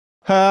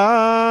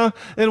Ah,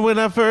 and when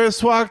I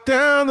first walk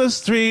down the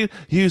street,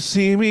 you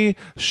see me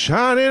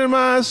shining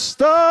my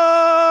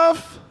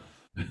stuff.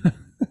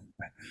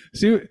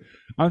 See,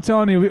 I'm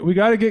telling you, we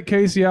got to get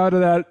Casey out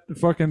of that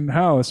fucking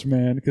house,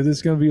 man, because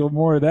it's going to be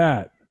more of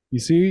that. You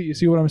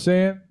see what I'm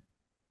saying?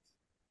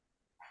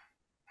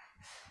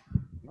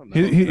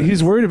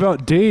 He's worried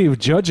about Dave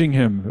judging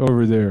him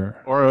over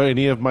there, or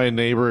any of my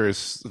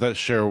neighbors that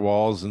share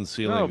walls and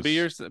ceilings. No, be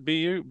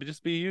you,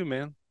 just be you,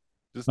 man.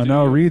 Just I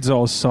know Reed's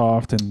all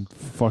soft and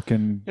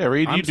fucking. Yeah,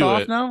 Reed, you I'm do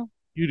soft it now.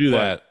 You do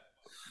that.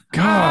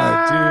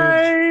 God, dude.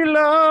 I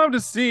love to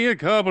see a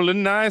couple of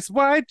nice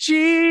white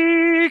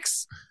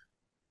cheeks.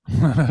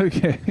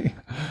 Okay,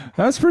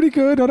 that's pretty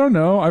good. I don't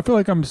know. I feel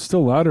like I'm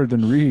still louder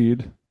than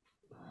Reed.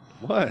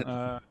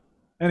 What?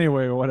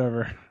 Anyway,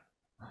 whatever.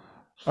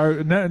 All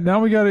right, now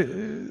we got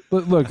to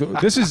look.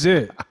 This is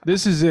it.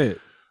 This is it.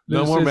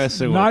 No more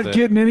messing with it. Not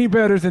getting any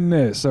better than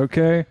this.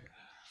 Okay.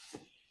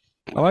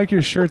 I like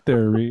your shirt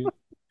there, Reed.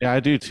 Yeah,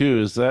 I do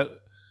too. Is that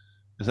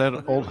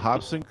an old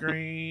Hobson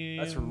green?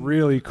 That's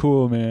really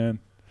cool, man.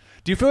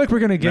 Do you feel like we're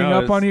gonna gang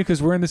up on you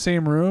because we're in the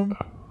same room?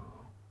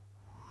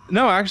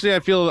 No, actually,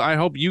 I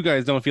hope you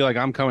guys don't feel like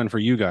I'm coming for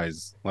you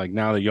guys. Like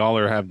now that y'all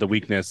have the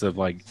weakness of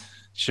like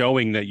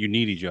showing that you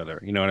need each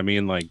other. You know what I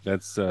mean? Like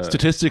that's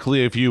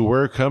statistically, if you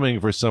were coming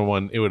for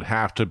someone, it would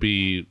have to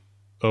be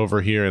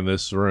over here in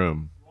this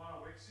room.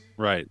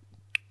 Right.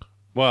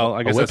 Well,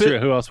 I guess that's true.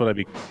 Who else would I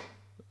be?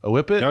 A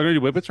whippet? Y'all gonna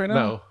do whippets right now?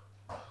 No.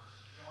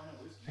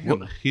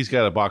 Well, he's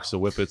got a box of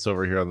whippets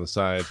over here on the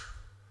side.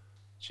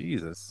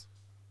 Jesus.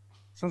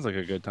 Sounds like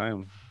a good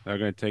time. They're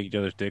gonna take each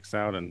other's dicks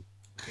out and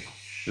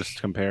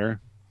just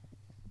compare.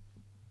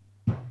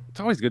 It's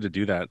always good to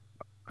do that.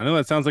 I know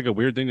that sounds like a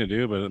weird thing to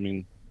do, but I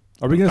mean,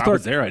 are we gonna if I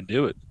was there, I'd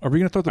do it. Are we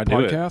gonna start the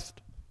podcast?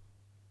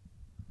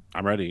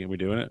 I'm ready. Are we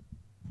doing it?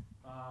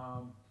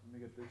 Let me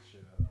get this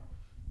shit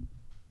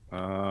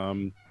up.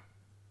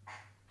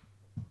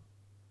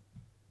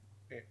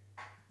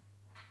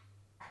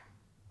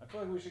 I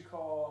feel like we should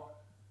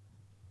call.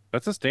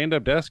 That's a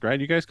stand-up desk, right?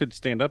 You guys could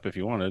stand up if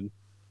you wanted.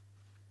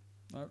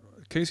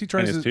 Casey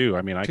trying to too.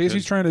 I mean,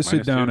 Casey's trying to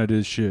sit down at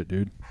his shit,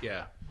 dude.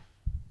 Yeah.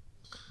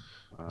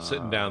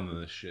 Sitting down in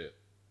this shit.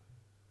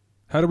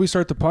 How do we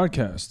start the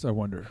podcast? I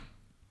wonder.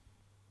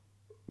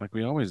 Like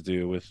we always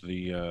do with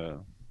the.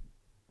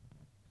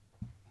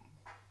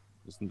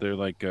 Isn't there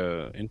like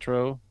a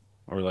intro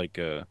or like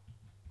a?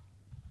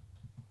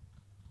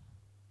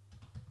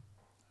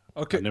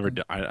 Okay.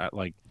 I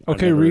like.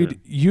 Okay,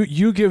 Reed,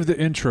 you give the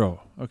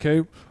intro.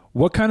 Okay,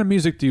 what kind of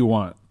music do you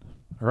want?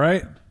 All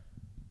right.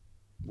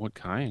 What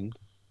kind?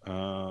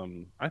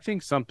 I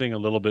think something a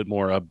little bit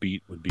more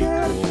upbeat would be cool.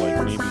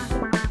 Like maybe.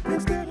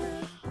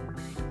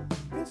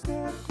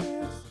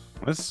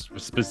 This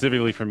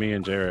specifically for me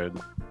and Jared.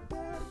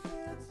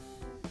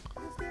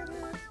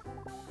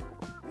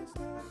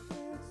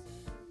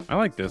 I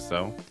like this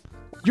though.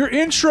 You're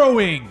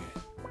introing.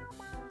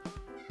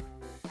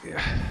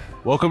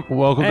 Welcome to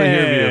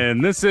Hearview.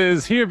 And this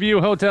is Hearview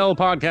Hotel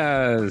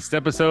Podcast,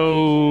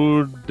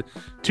 episode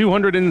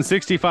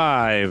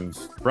 265,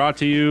 brought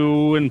to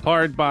you in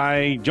part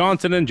by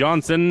Johnson &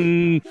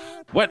 Johnson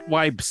Wet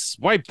Wipes.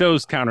 Wipe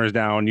those counters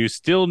down. You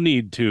still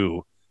need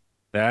to.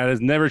 That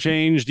has never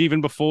changed even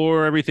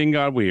before everything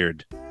got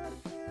weird.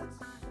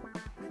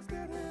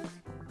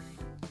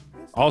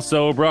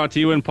 Also brought to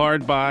you in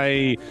part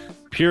by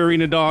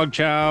Purina Dog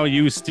Chow.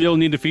 You still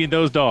need to feed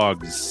those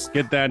dogs.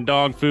 Get that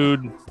dog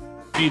food.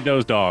 Feed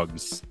those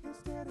dogs.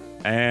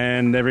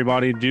 And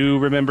everybody, do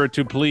remember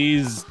to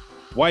please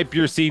wipe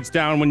your seats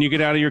down when you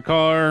get out of your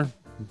car.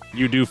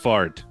 You do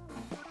fart.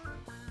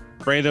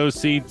 Spray those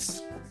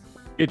seats.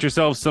 Get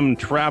yourself some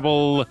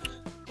travel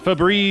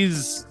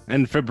Febreze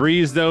and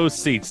Febreze those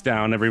seats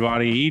down,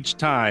 everybody, each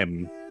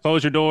time.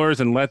 Close your doors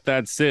and let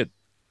that sit.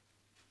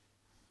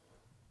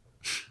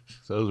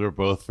 Those were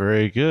both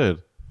very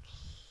good.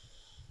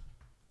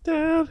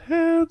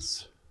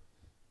 Deadheads.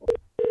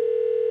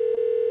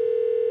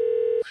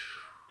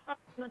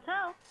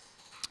 Motel.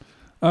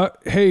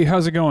 Hey,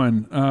 how's it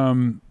going? Good. How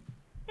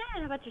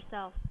about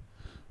yourself?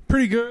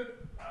 Pretty good.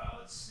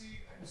 Let's see.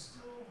 I'm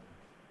still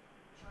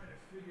trying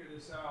to figure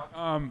this out.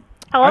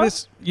 Hello?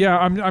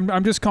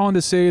 I'm just calling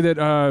to say that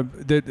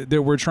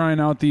that we're trying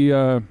out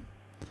the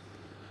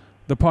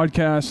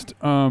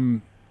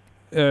podcast.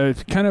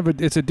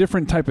 It's a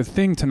different type of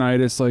thing tonight.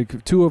 It's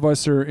like two of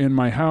us are in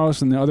my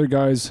house and the other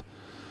guy's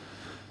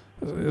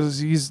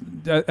he's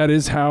at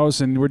his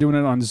house, and we're doing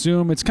it on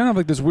Zoom. It's kind of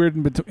like this weird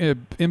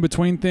in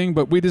between thing,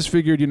 but we just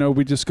figured,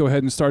 we just go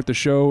ahead and start the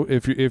show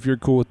if you're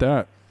cool with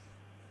that.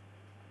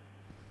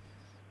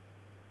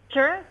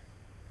 Sure.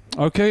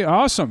 Okay,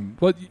 awesome.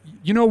 Well,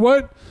 you know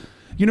what?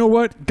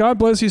 God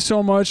bless you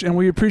so much, and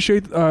we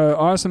appreciate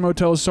Austin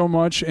Motel so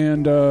much.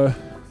 And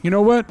you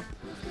know what?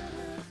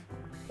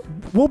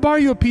 We'll buy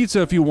you a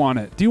pizza if you want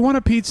it. Do you want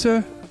a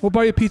pizza? We'll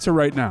buy you a pizza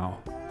right now.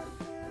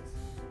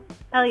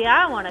 Hell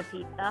yeah, I want a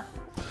pizza.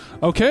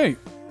 Okay.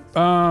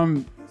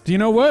 Do you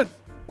know what?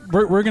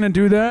 We're gonna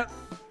do that.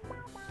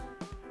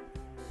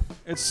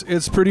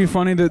 It's pretty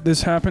funny that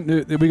this happened.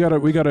 We got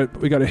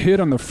a hit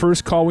on the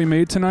first call we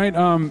made tonight.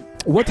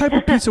 What type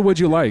of pizza would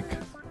you like?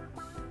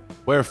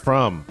 Where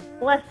from?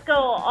 Let's go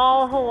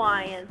all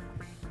Hawaiian.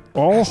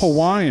 All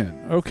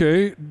Hawaiian.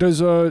 Okay.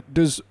 Does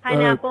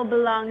Pineapple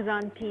belongs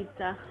on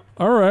pizza.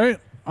 all right.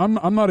 I'm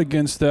not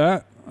against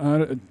that.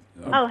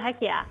 Oh,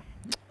 heck yeah.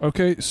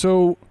 Okay.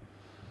 So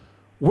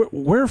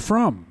where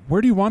from?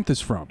 Where do you want this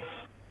from?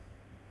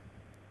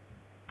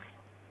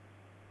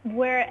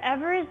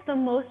 Wherever is the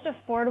most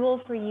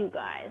affordable for you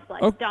guys.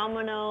 Like Oh.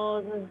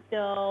 Domino's is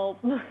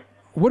dope.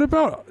 What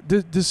about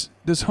does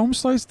Home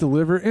Slice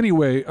deliver?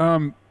 Anyway,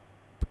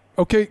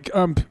 okay.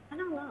 I don't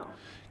know.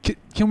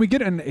 Can we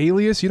get an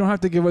alias? You don't have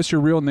to give us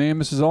your real name.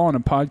 This is all on a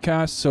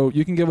podcast, so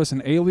you can give us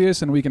an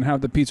alias, and we can have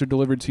the pizza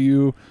delivered to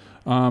you.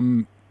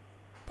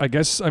 I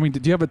guess. I mean,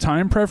 do you have a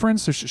time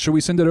preference? Or should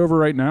we send it over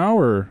right now,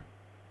 or?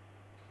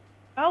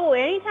 Oh,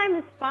 anytime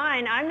is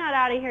fine. I'm not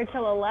out of here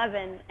till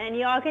 11, and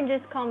y'all can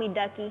just call me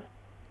Ducky.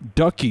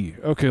 Ducky.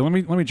 Okay, let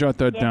me jot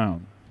that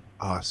down.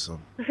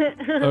 Awesome.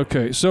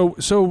 Okay, so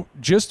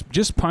just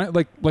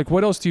like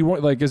what else do you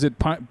want? Like, is it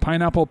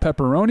pineapple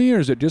pepperoni, or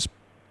is it just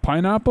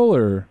pineapple,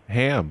 or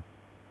Ham.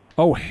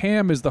 oh,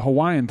 ham is the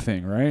Hawaiian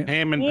thing, right?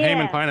 Ham and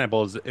Yeah.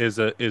 pineapple is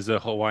a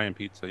Hawaiian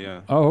pizza.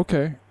 Yeah. Oh,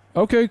 okay.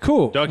 Okay,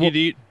 cool. Dougie, Well,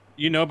 do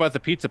you know about the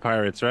Pizza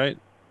Pirates, right?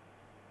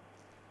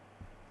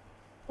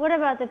 What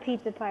about the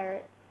Pizza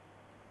Pirate?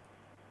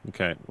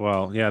 Okay.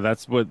 Well, yeah,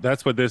 that's what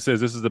this is.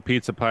 This is the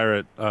Pizza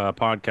Pirate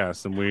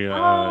podcast, and we.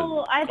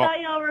 Oh, I thought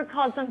y'all were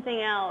called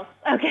something else.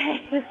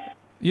 Okay.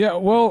 yeah.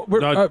 Well, we're,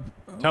 Tell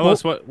well,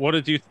 us what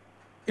did you?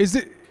 Is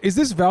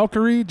this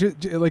Valkyrie?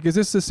 Like, is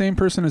this the same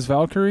person as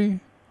Valkyrie?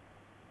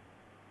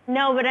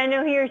 No, but I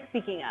know who you're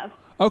speaking of.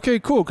 Okay,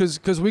 cool.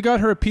 Because we got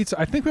her a pizza.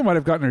 I think we might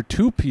have gotten her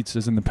 2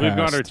 pizzas in the past. We've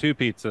got her 2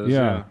 pizzas.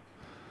 Yeah.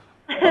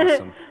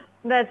 Awesome.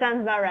 That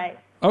sounds about right.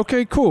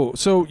 Okay, cool.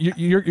 So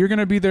you're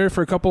gonna be there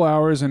for a couple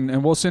hours,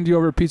 and we'll send you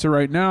over pizza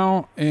right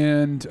now.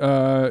 And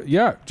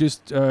yeah,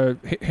 just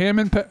ham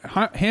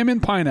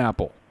and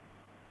pineapple.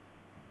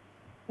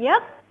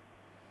 Yep.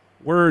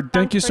 Word.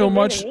 Thank you Sounds so pretty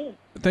much. good to me.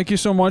 Thank you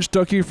so much,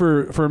 Ducky,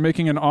 for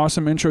making an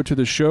awesome intro to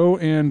the show.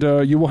 And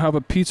you will have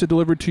a pizza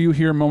delivered to you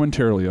here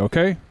momentarily.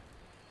 Okay.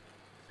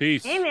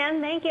 Peace. Hey,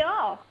 man. Thank you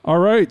all. All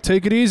right.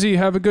 Take it easy.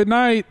 Have a good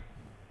night.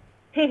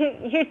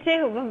 You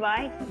too.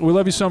 Bye-bye. We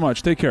love you so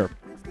much. Take care.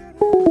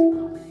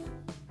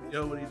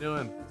 Yo, what are you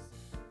doing?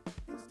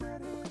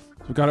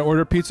 We got to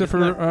order pizza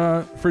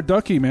for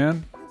Ducky,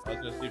 man.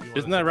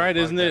 Isn't that right?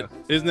 Isn't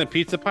it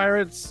Pizza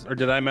Pirates? Or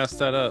did I mess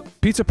that up?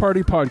 Pizza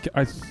Party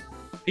podcast.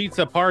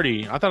 Pizza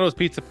Party. I thought it was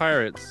Pizza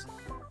Pirates.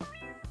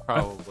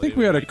 Probably. I think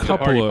we had a Pizza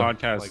Party couple of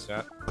podcast. like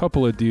that.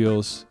 couple of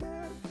deals.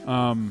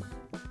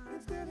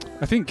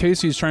 I think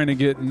Casey's trying to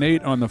get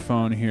Nate on the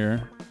phone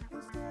here.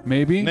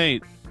 Maybe.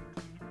 Nate.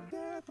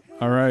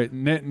 All right,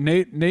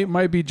 Nate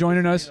might be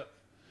joining us.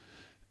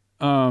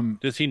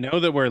 Does he know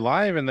that we're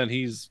live and that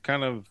he's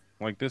kind of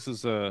like this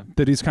is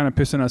That he's kind of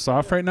pissing us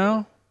off right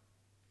now.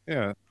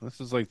 this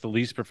is like the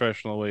least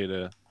professional way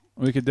to.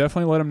 We could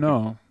definitely let him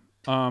know.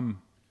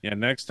 Yeah,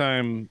 next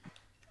time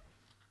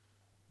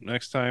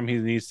he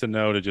needs to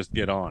know to just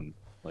get on.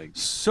 Like,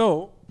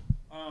 So,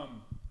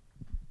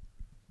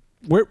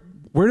 where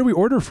do we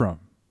order from?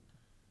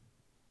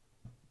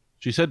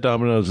 She said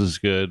Domino's is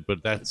good,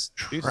 but that's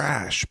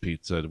trash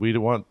pizza. We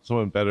want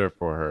someone better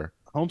for her.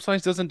 Home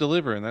Slice doesn't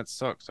deliver, and that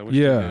sucks. I wish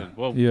Yeah, they did.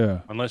 Well, yeah.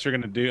 unless you're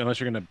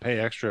gonna pay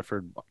extra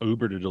for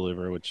Uber to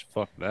deliver, which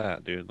fuck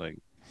that, dude. Like,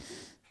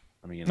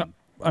 I mean, No.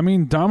 I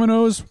mean,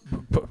 Domino's,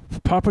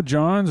 Papa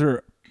John's,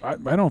 or I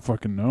don't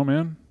fucking know,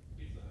 man.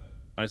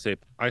 I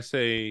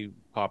say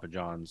Papa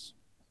John's.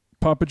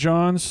 Papa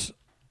John's.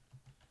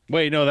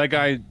 Wait, no, that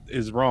guy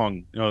is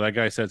wrong. No, that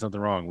guy said something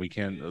wrong. We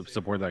can't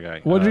support that guy.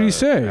 What did he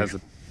say?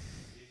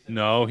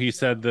 No, he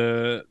said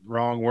the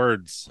wrong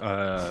words,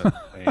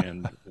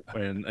 and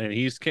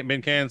he's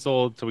been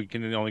canceled, so we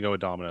can only go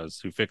with Domino's,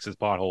 who fixes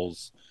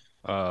potholes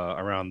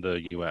around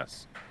the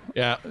U.S.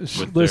 Yeah.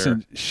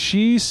 Listen,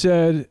 she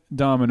said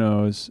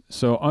Domino's,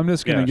 so I'm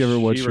just gonna Yeah, give her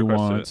what she she requested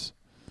wants.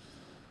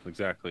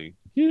 Exactly.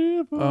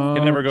 Yeah.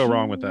 Can never go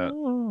wrong with that.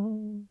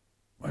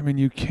 I mean,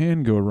 you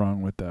can go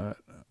wrong with that.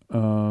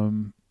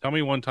 Tell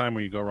me one time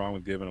where you go wrong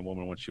with giving a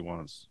woman what she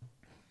wants.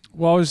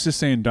 Well, I was just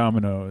saying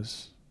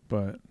Domino's,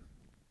 but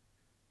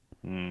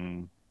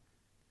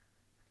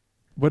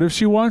if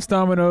she wants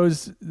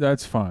Domino's,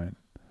 that's fine.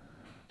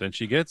 Then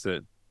she gets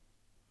it.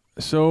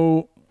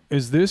 So,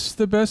 is this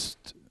the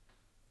best?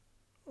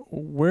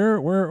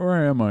 Where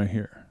am I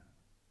here?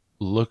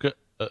 Look at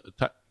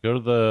go to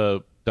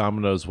the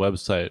Domino's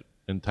website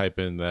and type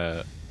in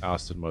the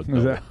Austin motel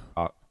Is that-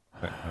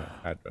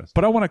 address.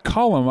 But I want to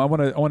call him. I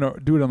want to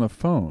do it on the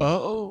phone.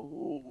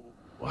 Oh.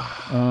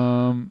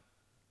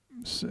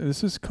 So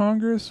this is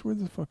Congress. Where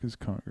the fuck is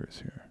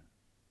Congress here?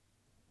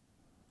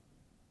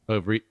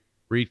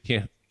 Reed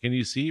can't. Can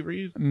you see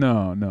Reed?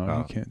 No, Oh.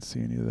 you can't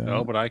see any of that.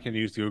 No, but I can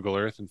use Google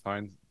Earth and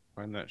find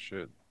that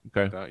shit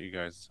Okay. without you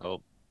guys'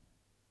 help.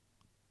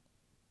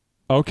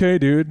 Okay,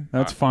 dude,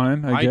 that's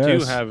fine. I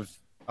guess.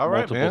 All right,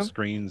 multiple man.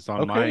 screens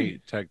on Okay. my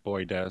tech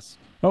boy desk.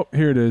 Oh,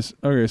 here it is.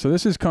 Okay, so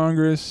this is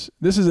Congress.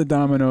 This is a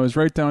Domino's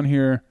right down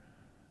here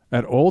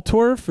at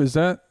Oltorf. Is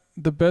that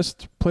the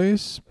best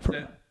place?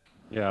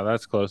 Yeah,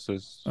 that's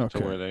closest Okay.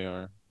 to where they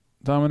are.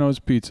 Domino's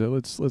Pizza.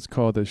 Let's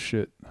call this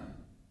shit.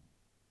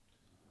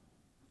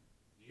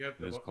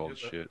 It's called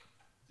shit.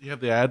 You have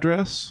the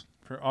address?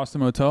 For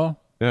Austin Motel?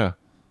 Yeah.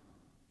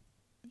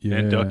 Yeah.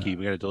 And Ducky.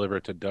 We got to deliver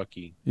it to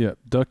Ducky. Yeah,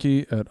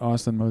 Ducky at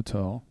Austin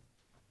Motel.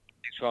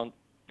 Thanks for calling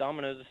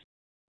Domino's.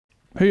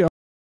 Hey, I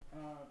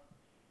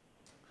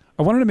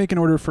wanted to make an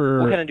order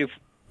What can I for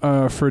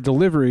do? for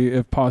delivery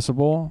if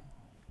possible.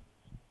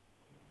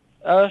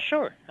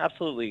 Sure,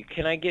 absolutely.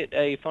 Can I get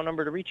a phone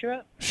number to reach you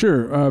at?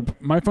 Sure.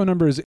 My phone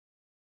number is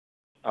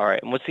All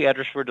right, and what's the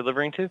address we're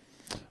delivering to?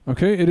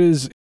 okay. It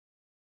is.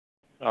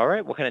 All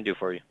right, what can I do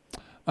for you?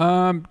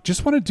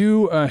 Just want to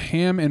do a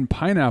ham and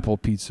pineapple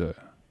pizza.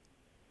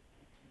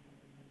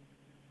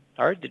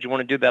 All right, did you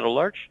want to do that a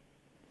large?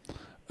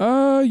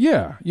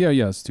 Yeah.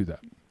 Let's do that.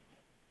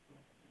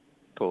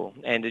 Cool.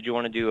 And did you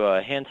want to do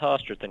a hand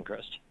tossed or thin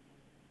crust?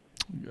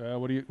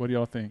 What do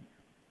y'all think?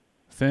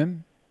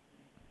 Thin.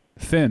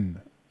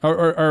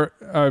 Or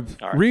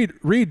right.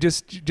 Reed.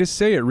 Just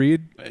say it,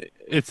 Reed.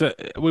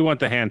 We want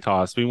the hand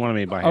toss. We want to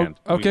make by hand.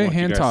 We okay, want you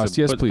hand guys tossed.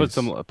 to Yes, put please.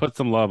 Put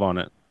some love on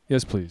it.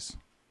 Yes, please.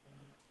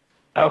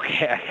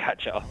 Okay, I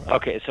got y'all.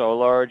 Okay, so a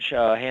large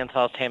hand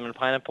tossed ham and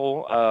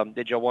pineapple.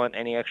 Did y'all want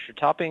any extra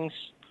toppings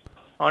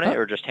on it,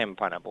 or just ham and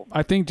pineapple?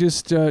 I think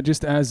just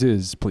as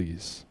is,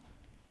 please.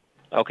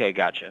 Okay,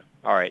 gotcha.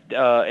 All right.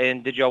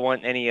 And did y'all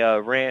want any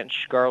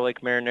ranch, garlic,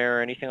 marinara,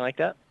 or anything like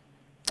that?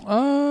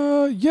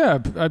 Yeah.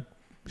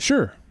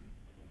 Sure.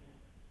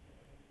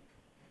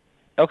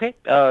 Okay.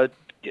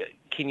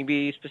 Can you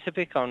be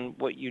specific on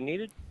what you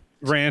needed?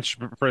 Ranch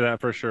for that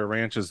for sure.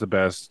 Ranch is the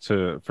best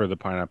for the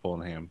pineapple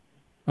and ham.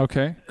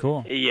 Okay.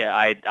 Cool. Yeah,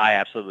 I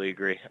absolutely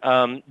agree.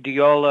 Do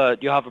y'all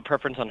have a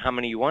preference on how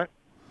many you want?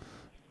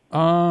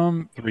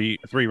 Three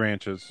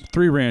ranches.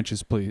 3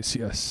 ranches, please.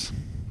 Yes.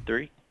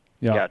 3?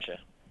 Yeah. Gotcha.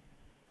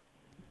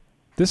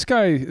 This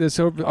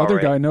other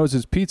right. guy knows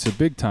his pizza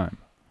big time.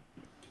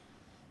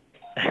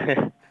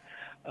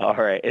 All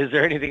right. Is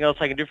there anything else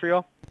I can do for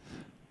y'all?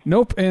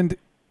 Nope. And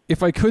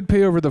if I could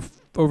pay over the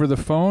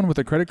phone with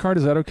a credit card,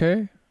 is that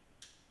okay?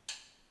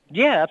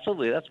 Yeah,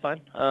 absolutely. That's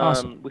fine.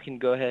 Awesome. We can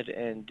go ahead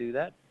and do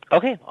that.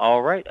 Okay.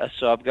 All right.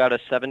 So I've got a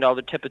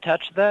 $7 tip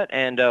attached to that,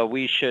 and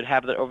we should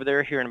have that over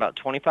there here in about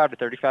 25 to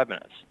 35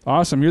 minutes.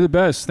 Awesome. You're the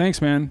best.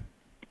 Thanks, man.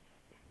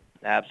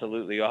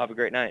 Absolutely. Y'all have a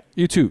great night.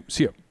 You too.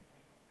 See ya.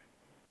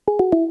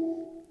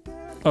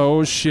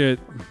 Oh shit.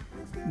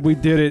 We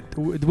did it.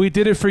 We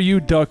did it for you,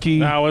 Ducky.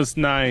 That was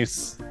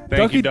nice.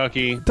 Thank you,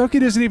 Ducky. Ducky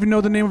doesn't even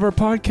know the name of our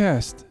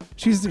podcast.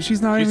 She's not She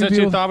even. said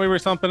she thought we were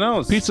something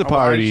else. Pizza I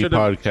Party should've-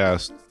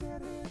 podcast.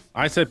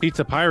 I said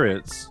Pizza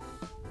Pirates.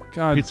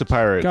 God, Pizza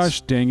Pirates.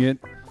 Gosh dang it.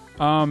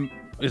 I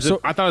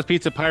thought it was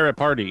Pizza Pirate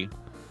Party.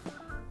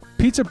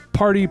 Pizza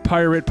Party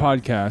Pirate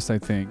Podcast, I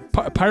think.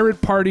 Pirate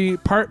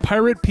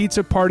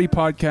Pizza Party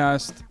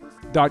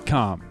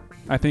Podcast.com,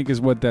 I think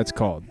is what that's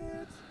called.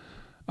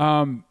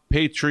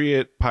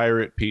 Patriot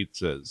Pirate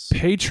Pizzas.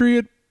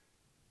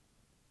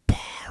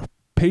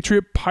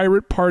 Patriot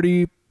Pirate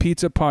Party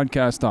Pizza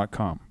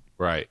Podcast.com.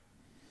 Right.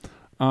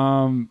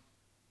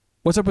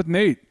 What's up with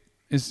Nate?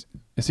 Is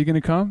he going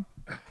to come?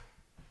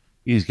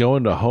 He's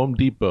going to Home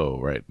Depot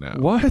right now.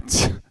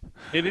 What?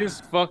 It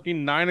is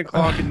fucking 9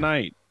 o'clock at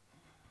night.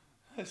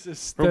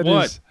 For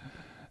what?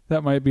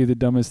 That might be the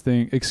dumbest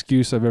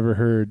excuse I've ever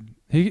heard.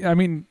 He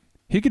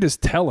could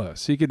just tell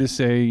us. He could just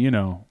say,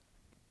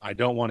 I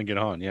don't want to get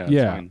on. Yeah.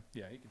 yeah. Fine.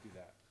 Yeah, he could do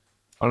that.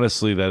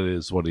 Honestly, that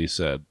is what he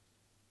said.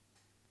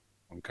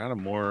 I'm kind of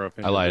more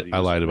offended. I lied. that he I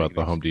was lied about making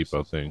the Home excuses.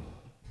 Depot thing.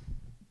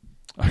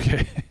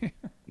 Okay.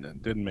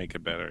 That didn't make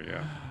it better.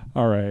 Yeah.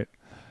 All right.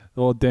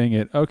 Well, dang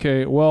it.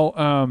 Okay. Well,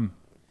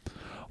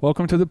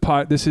 welcome to the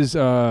pod. This is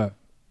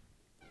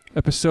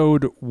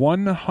episode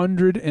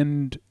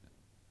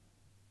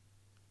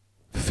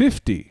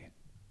 150.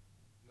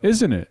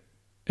 Isn't it?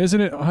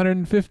 Isn't it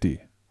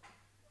 150?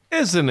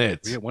 Isn't it?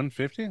 We at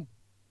 150? I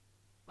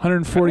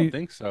 140. don't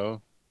think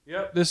so.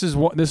 Yep. This is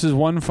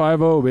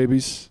 150,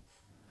 babies.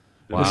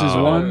 This is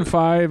Wow.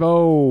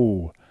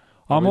 150.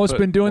 Almost put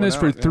been doing one this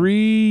for out, yeah. 3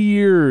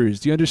 years.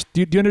 Do you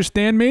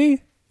understand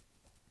me?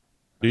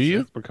 Do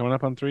you? We're coming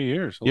up on 3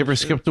 years. You ever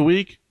skipped a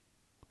week?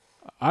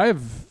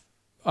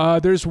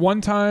 There's one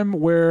time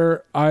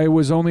where I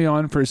was only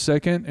on for a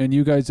second, and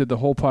you guys did the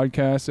whole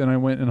podcast, and I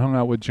went and hung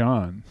out with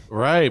John.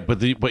 Right, but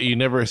you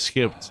never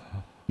skipped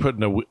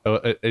putting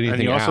anything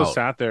And you also out.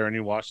 sat there and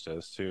you watched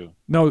us too.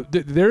 No,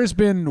 there's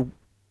been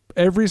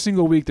every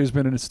single week. There's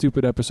been a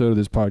stupid episode of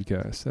this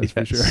podcast. That's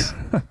for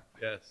sure.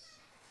 Yes.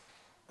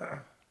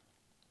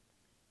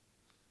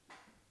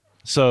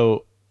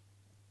 So,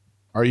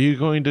 are you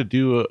going to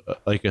do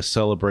a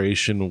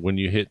celebration when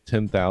you hit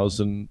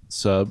 10,000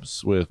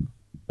 subs with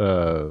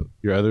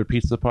your other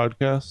pizza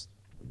podcast?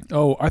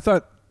 Oh, I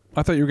thought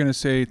you were gonna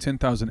say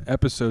 10,000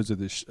 episodes of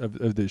this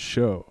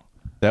show.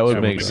 That would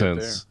Yeah, make we'll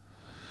get sense.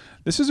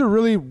 This is a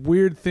really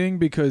weird thing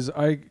because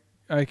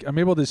I'm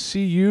able to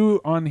see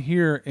you on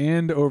here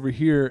and over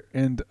here,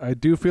 and I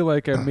do feel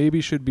like I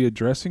maybe should be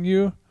addressing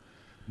you.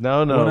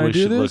 No, we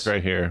should look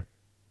right here.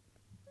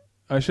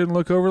 I shouldn't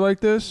look over like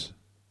this?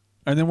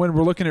 And then when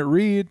we're looking at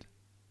Reed...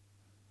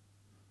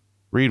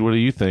 Reed, what do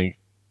you think?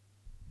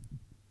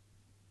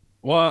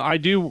 Well, I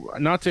do,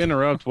 not to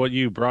interrupt what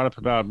you brought up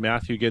about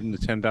Matthew getting to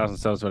 10,000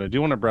 subs, but I do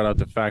want to bring up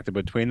the fact that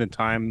between the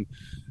time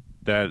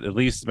that at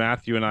least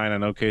Matthew and I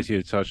know Casey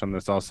had touched on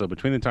this also,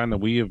 between the time that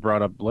we have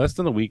brought up less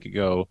than a week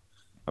ago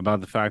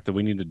about the fact that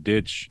we need to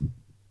ditch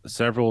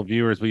several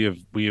viewers,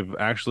 we've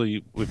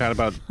had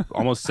about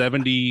almost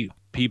 70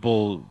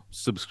 people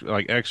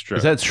extra.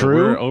 Is that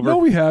true? No,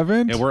 we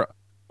haven't. And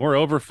we're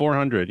over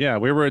 400. Yeah,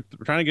 we're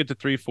trying to get to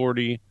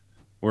 340.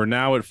 We're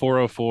now at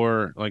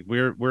 404. Like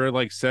we're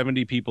like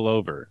 70 people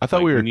over. I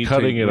thought we were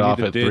cutting it off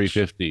at ditch.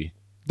 350.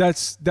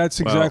 That's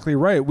exactly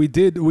right. We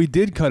did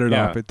cut it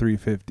off at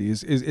 350.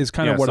 Is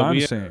kind of what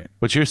I'm saying.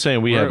 But you're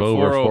saying we have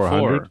over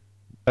 400?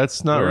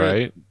 That's not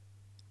right.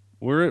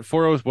 We're at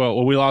 400.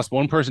 Well, we lost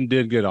one person.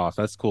 Did get off.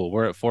 That's cool.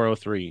 We're at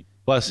 403.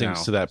 Blessings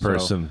now, to that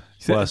person.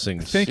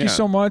 Blessings. Thank you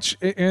so much.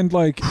 And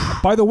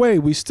by the way,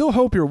 we still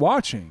hope you're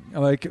watching.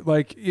 And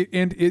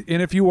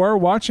if you are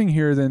watching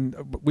here, then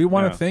we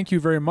want to thank you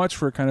very much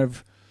for kind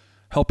of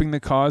helping the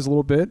cause a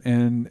little bit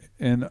and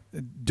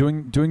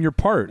doing your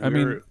part.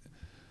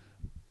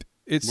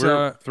 It's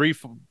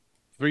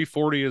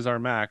 340 is our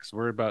max.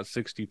 We're about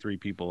 63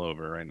 people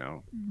over right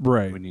now.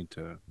 Right. We need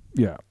to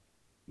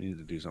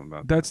do something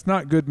about that. That's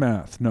not good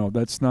math. No,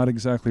 that's not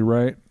exactly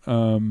right.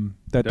 What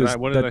did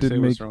I say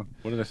was wrong?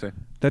 What did I say?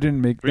 That did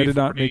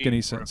not make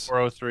any sense.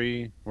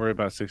 403. We're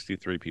about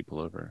 63 people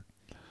over.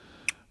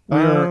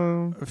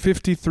 We're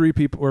 53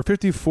 people or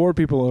 54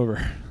 people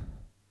over.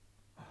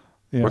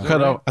 Yeah. We're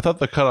cut off. I thought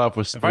the cutoff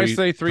was if I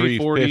say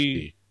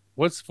 340,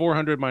 what's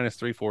 400 minus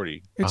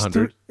 340? It's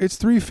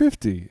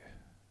 350.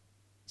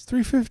 It's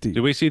 350.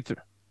 Did we see?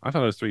 I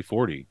thought it was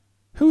 340.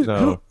 Who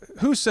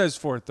says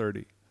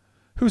 430?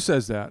 Who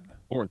says that?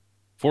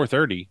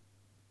 430.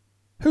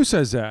 Who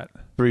says that?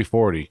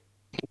 340.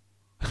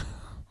 You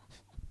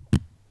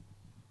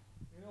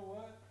know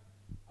what?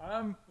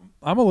 I'm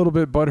a little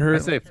bit butthurt. I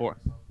say 4.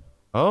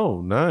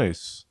 Oh,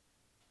 nice.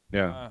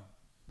 Yeah.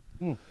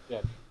 You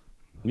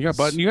got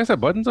button. You guys have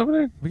buttons over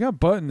there? We got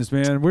buttons,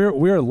 man.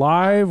 We're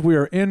live. We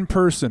are in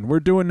person. We're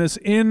doing this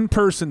in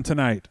person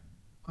tonight.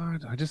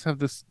 What? I just have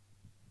this.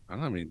 I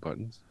don't have any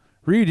buttons.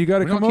 Reed, you got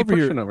to come over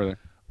here. Over there.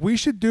 We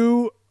should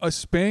do a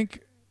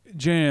spank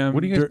jam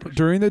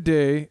during the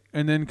day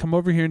and then come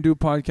over here and do a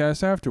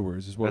podcast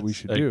afterwards is what we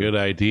should do. That's a good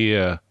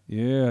idea.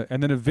 Yeah,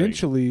 and then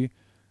eventually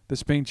the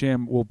spank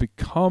jam will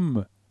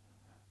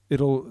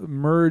it'll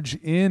merge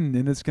in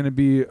and it's going to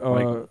be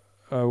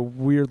a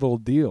weird little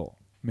deal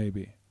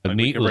maybe. A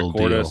neat little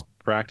deal. Record us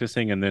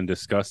practicing and then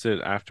discuss it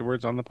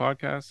afterwards on the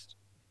podcast.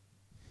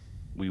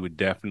 We would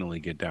definitely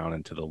get down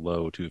into the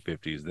low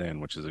 250s then,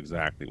 which is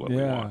exactly what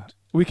we want.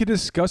 We could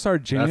discuss our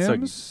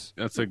jams.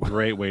 That's a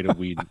great way to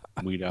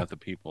weed out the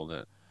people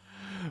that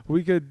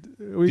we could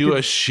do a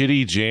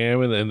shitty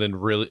jam and then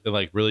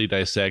really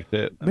dissect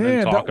it. And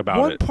then talk about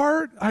it. One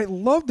part, I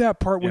love that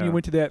part when you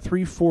went to that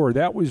 3-4.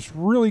 That was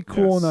really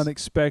cool and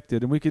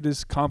unexpected. And we could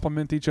just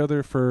compliment each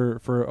other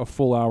for a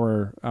full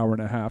hour and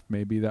a half.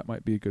 Maybe that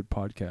might be a good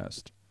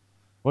podcast.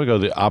 I want to go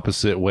the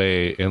opposite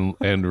way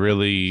and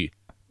really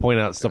point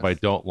out stuff I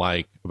don't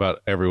like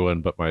about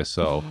everyone but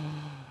myself.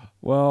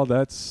 Well,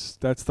 that's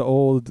the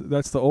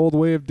old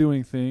way of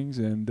doing things,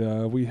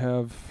 and we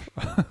have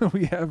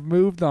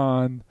moved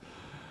on.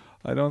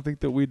 I don't think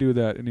that we do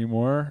that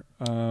anymore.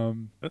 I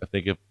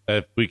think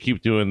if we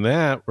keep doing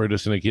that, we're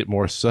just going to get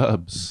more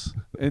subs.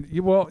 And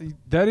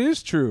that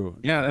is true.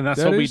 Yeah, and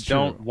that's what we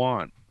don't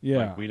want.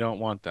 Yeah, we don't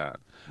want that.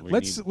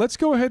 Let's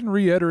go ahead and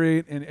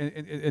reiterate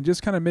and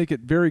just kind of make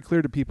it very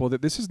clear to people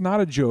that this is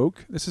not a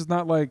joke. This is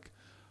not like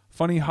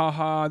funny,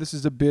 haha. This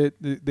is a bit.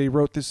 They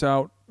wrote this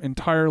out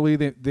entirely.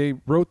 They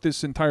wrote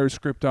this entire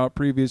script out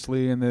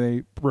previously, and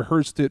they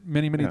rehearsed it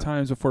many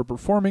times before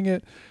performing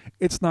it.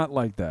 It's not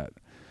like that.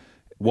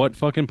 What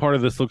fucking part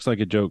of this looks like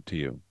a joke to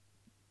you?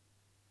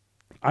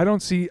 I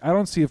don't see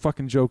a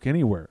fucking joke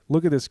anywhere.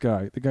 Look at this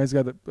guy. The guy's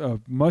got a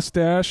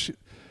mustache.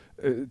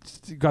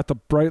 Got the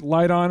bright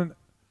light on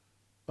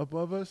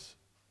above us.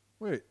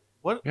 Wait,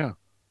 what? Yeah.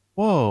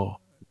 Whoa.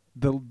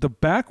 The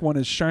back one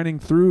is shining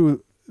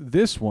through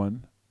this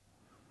one.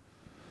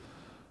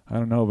 I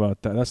don't know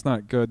about that. That's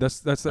not good.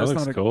 That looks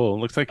not cool. It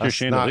looks like your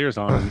chandelier's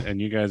on,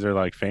 and you guys are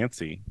like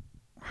fancy.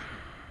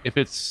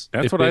 That's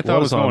what I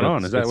thought was going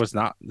on. Is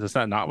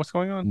that not what's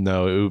going on?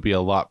 No, it would be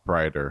a lot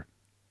brighter.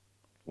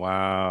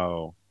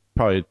 Wow.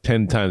 Probably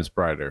 10 times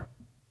brighter.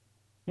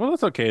 Well,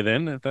 that's okay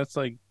then. If that's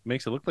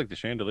makes it look like the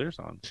chandelier's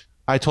on.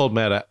 I told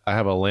Matt I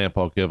have a lamp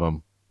I'll give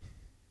him.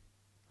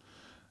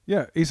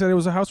 Yeah, he said it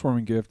was a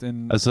housewarming gift,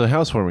 and it's a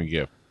housewarming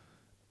gift.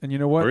 And you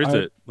know what? Where is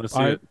it? Let's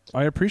see it.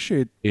 I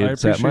appreciate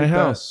at my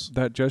house.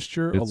 That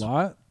gesture a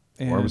lot.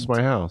 And warms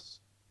my house.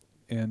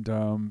 And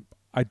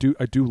I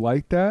do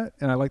like that,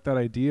 and I like that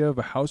idea of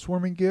a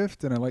housewarming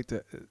gift, and I like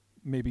to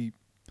maybe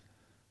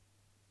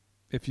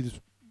if you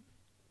just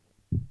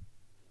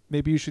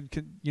maybe you should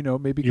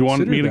maybe You want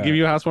consider me to that. give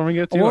you a housewarming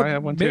gift too? Well, I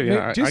have one too.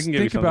 Yeah, just I can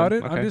give you think about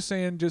something. it. Okay. I'm just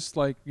saying, just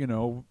like when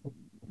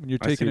you're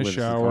I see taking a where this is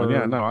shower. going.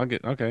 Yeah, no, I'll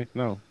get. Okay,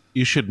 no.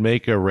 You should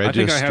make a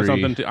registry. I think I have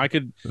something. I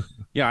could.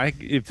 Yeah,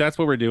 if that's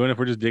what we're doing, if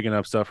we're just digging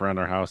up stuff around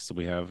our house,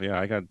 we have. Yeah,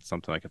 I got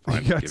something I can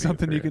find. You got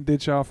something you can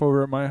ditch off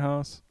over at my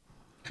house.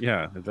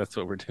 Yeah, if that's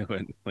what we're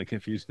doing. Like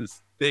if you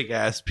just big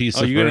ass piece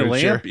oh, of you got a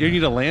furniture. lamp? You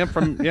need a lamp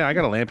from? Yeah, I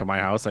got a lamp in my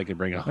house. I can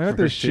bring up. I got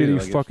this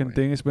shitty fucking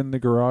thing. It's been in the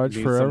garage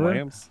Need forever. some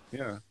lamps?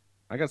 Yeah,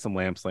 I got some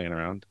lamps laying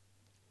around.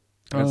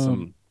 I got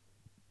some.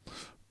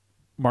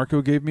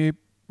 Marco gave me.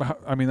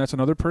 I mean, that's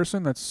another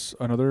person. That's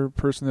another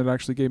person that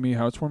actually gave me a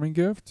housewarming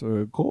gift.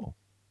 Cool.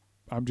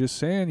 I'm just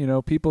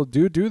saying, people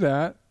do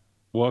that.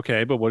 Well,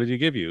 okay, but what did he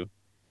give you?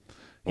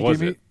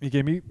 He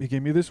gave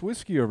me this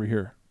whiskey over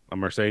here. A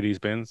Mercedes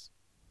Benz.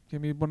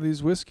 Give me one of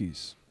these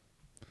whiskeys.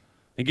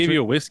 He gave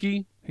you a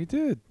whiskey? He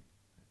did.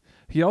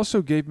 He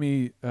also gave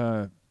me.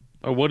 Oh,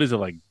 what is it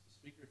like?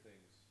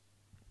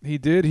 He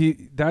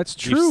did. That's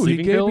true. He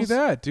gave me pills?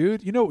 that,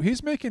 dude.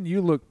 He's making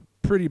you look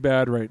pretty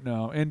bad right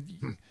now,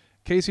 and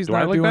Casey's Do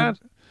not I look doing. bad?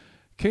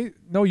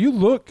 No, you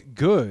look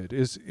good.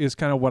 Is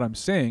kind of what I'm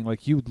saying.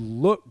 Like you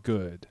look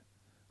good.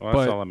 Well,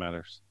 that's all that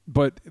matters.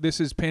 But this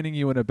is painting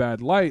you in a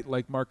bad light,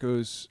 like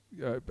Marco's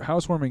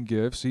housewarming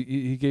gifts.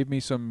 He gave me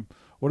some.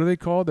 What are they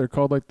called? They're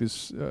called like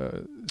this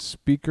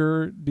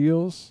speaker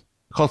deals.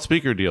 Called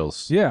speaker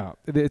deals. Yeah,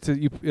 it's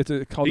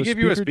called. He a gave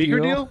you a speaker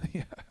deal. deal?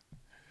 Yeah.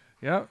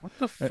 Yeah. What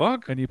the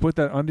fuck? And you put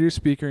that under your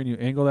speaker and you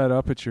angle that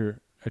up at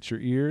your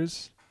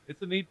ears. It's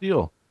a neat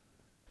deal.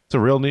 It's a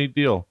real neat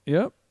deal.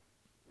 Yep.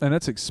 And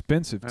that's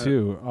expensive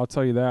too. I'll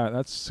tell you that.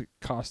 That's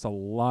cost a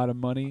lot of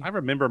money. I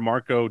remember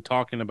Marco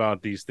talking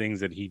about these things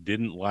that he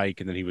didn't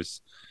like and that he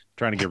was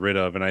trying to get rid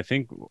of. And I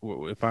think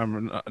if I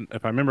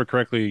remember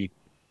correctly,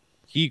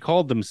 he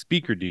called them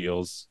speaker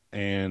deals.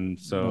 And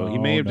so he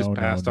may have just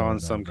passed on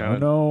some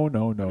kind of.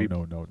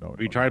 No.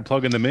 We tried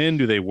plugging them in.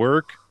 Do they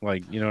work?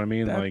 Like, you know what I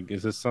mean? Like,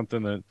 is this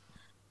something that.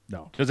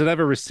 No. Does it have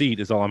a receipt?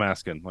 Is all I'm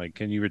asking. Like,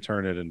 can you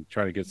return it and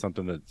try to get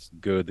something that's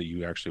good that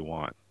you actually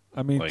want?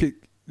 I mean, like,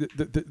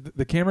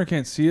 the camera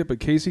can't see it, but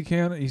Casey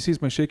can. He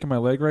sees me shaking my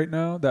leg right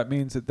now. That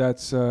means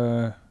that's.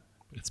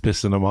 It's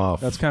pissing him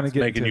off. That's kind of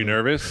making you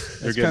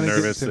nervous. You're getting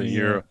nervous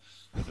that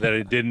that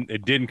it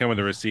didn't come with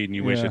a receipt, and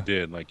you wish it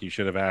did. Like you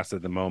should have asked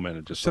at the moment.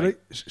 And just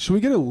should we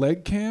get a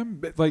leg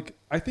cam? Like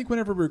I think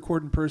whenever we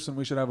record in person,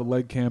 we should have a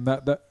leg cam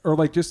that or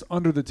like just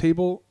under the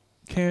table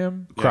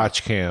cam,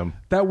 crotch cam.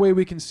 That way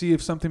we can see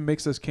if something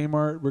makes us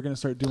Kmart. We're gonna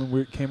start doing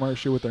weird Kmart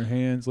shit with our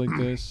hands like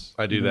this.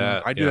 I do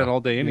that. I do that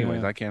all day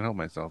anyways. Yeah. I can't help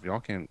myself.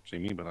 Y'all can't see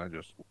me, but I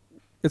just.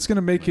 It's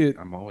gonna make it.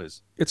 I'm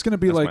always. It's gonna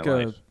be like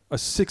a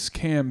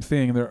 6-cam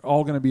thing. They're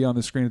all gonna be on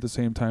the screen at the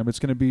same time. It's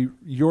gonna be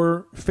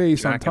your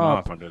face on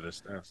top. Off under this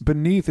stuff.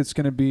 Beneath, it's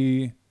gonna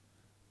be,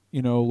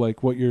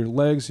 like what your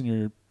legs and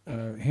your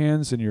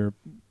hands and your,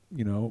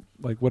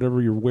 like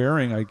whatever you're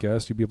wearing. I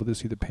guess you'll be able to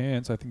see the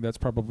pants. I think that's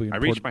probably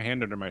important. I reach my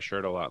hand under my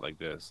shirt a lot like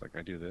this. Like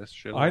I do this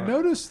shit. I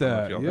noticed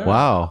that. Yeah.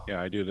 Wow.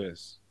 Yeah, I do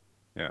this.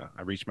 Yeah,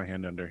 I reach my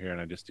hand under here and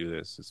I just do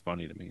this. It's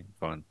funny to me.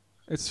 Fun.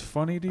 It's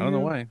funny to you. I don't know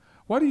why.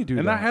 Why do you do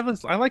that? And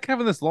I like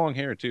having this long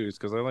hair too. It's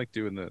because I like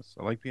doing this.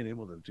 I like being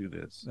able to do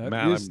this. That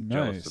Matt, is I'm nice.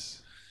 jealous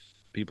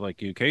of people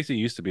like you. Casey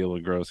used to be able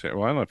to grow his hair.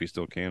 Well, I don't know if he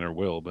still can or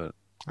will, but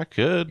I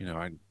could.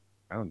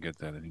 I don't get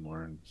that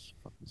anymore.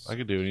 I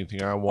could do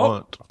anything I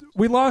want.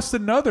 We lost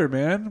another,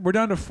 man. We're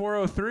down to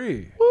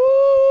 403.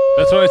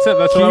 That's what I said.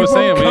 That's what I was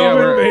saying.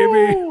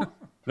 Baby.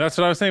 That's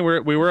what I was saying.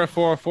 We were at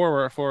 404.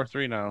 We're at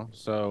 403 now.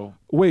 So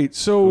wait.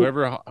 So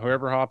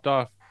whoever hopped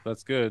off,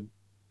 that's good.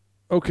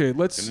 Okay.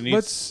 Let's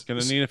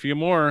gonna need a few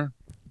more.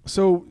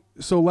 So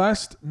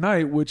last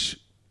night, which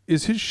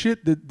is his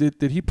shit.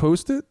 Did he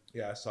post it?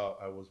 Yeah, I saw.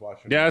 I was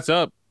watching. Yeah, it's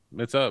up.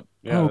 It's up.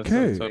 Yeah,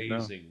 okay. It's up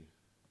now.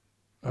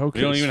 Okay.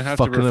 We don't even have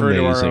to refer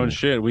to our own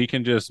shit. We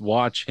can just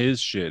watch his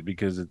shit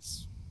because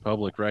it's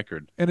public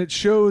record. And it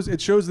shows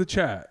the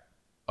chat.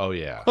 Oh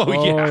yeah. Oh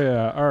yeah.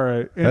 Yeah. All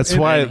right. That's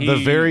why the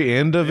very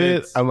end of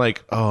it, I'm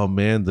like, oh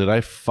man, did I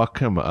fuck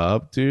him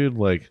up, dude?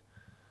 Like,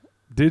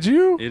 did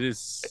you? It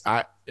is.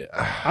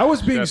 I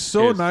was being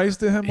so nice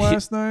to him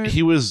last night.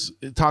 He was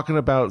talking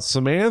about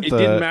Samantha. It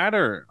didn't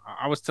matter.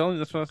 I was telling.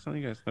 That's what I was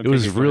telling you guys. It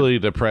was really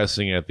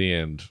depressing at the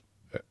end.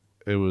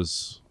 It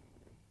was.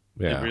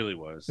 Yeah. It really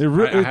was.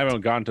 I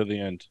haven't gotten to the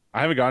end.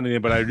 I haven't gotten to the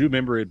end, but I do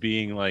remember it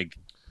being like.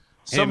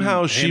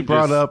 Somehow she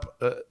brought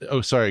up.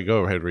 Sorry.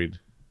 Go ahead, Reed.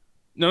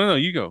 No.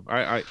 You go.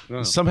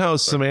 No. Somehow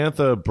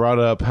Samantha brought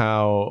up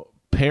how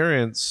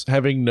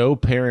having no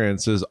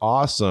parents is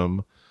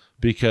awesome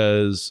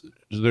because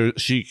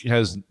she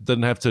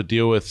doesn't have to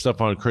deal with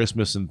stuff on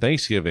Christmas and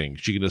Thanksgiving.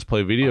 She can just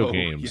play video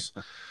games.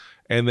 Yeah.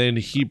 And then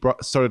he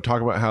started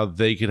talking about how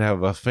they could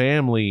have a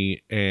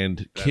family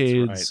and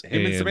kids.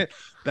 Right.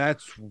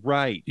 That's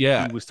right.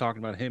 Yeah. He was talking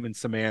about him and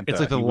Samantha. It's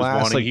like the He was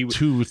last wanting-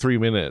 2-3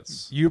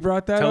 minutes. You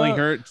brought that telling up?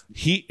 her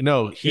He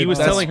was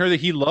telling her that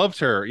he loved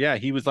her. Yeah,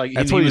 he was like,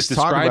 That's he what was he's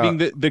talking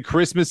describing the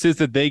Christmases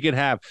that they could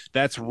have.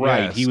 That's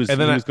right. Yes. He was And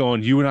then he was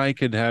going, you and I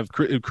could have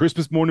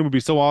Christmas morning would be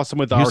so awesome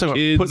with He our was talking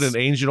kids. about putting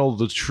an angel on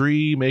the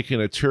tree,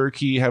 making a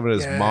turkey, having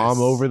his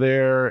mom over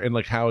there, and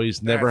like how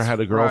he's never That's had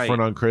a girlfriend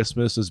right. on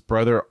Christmas. His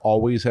brother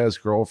always has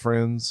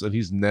girlfriends, and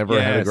he's never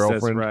had a Yes,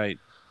 girlfriend. That's right.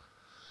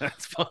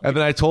 That's funny. And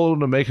then I told him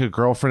to make a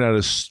girlfriend out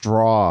of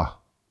straw.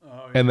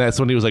 And that's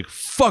when he was like,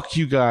 "Fuck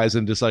you guys,"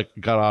 and just like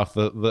got off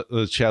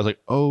the chat. I was like,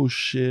 "Oh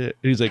shit!"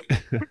 And he's like,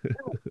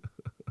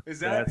 Is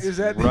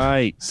that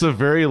right? "It's the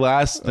very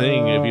last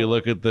thing." If you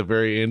look at the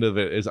very end of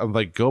it, is I'm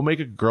like, "Go make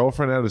a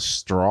girlfriend out of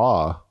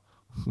straw."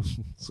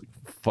 It's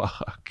like,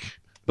 fuck.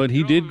 But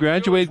he did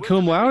graduate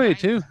cum laude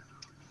too.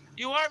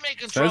 You are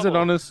making Says trouble. it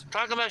on his.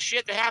 Talking about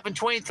shit that happened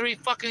 23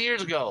 fucking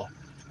years ago.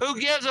 Who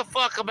gives a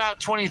fuck about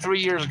 23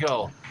 years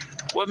ago?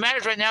 What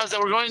matters right now is that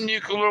we're going to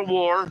nuclear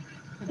war.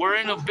 We're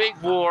in a big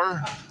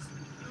war.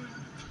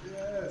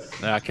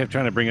 I kept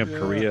trying to bring up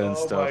Korea and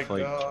stuff.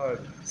 Like,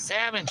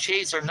 Sam and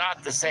Chase are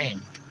not the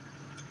same.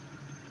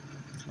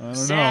 I don't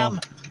Sam,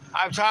 know.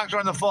 I've talked to her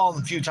on the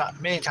phone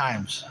many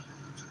times.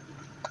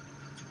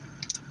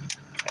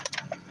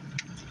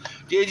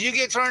 Did you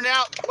get turned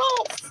out?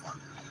 No.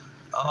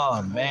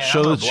 Oh man. Show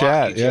I'm the gonna block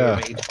chat, you, yeah.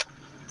 Jeremy.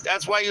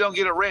 That's why you don't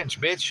get a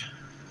wrench, bitch.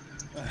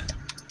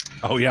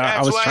 oh yeah, That's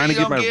I was why trying to you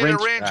get don't my get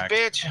wrench a wrench, back.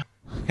 bitch.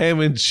 Ham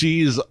and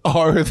cheese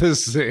are the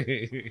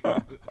same.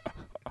 I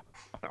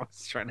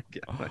was trying to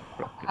get my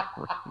fucking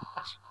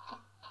wrench.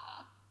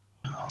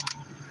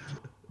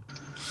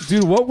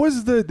 Dude, what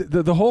was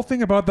the whole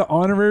thing about the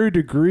honorary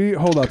degree?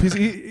 Hold up,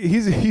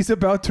 he's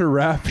about to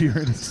rap here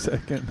in a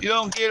second. You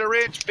don't get a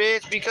wrench,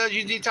 bitch, because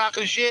you be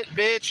talking shit,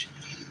 bitch.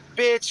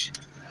 Bitch.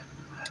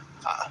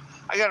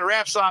 I got a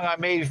rap song I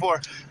made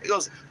before. It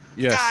goes,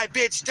 Yes. die,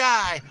 bitch,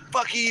 die.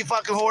 Fuck you, you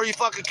fucking whore, you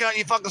fucking cunt,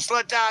 you fucking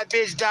slut, die,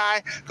 bitch,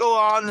 die. Go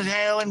on to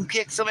hell and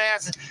kick some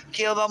ass and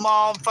kill them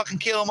all, fucking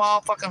kill them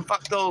all, fucking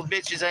fuck those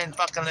bitches and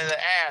fucking in the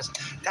ass.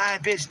 Die,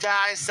 bitch,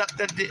 die. Suck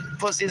their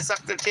pussy and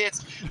suck their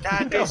tits. Die,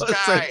 bitch,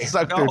 die.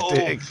 Suck their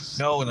dicks.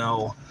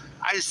 No.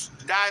 I just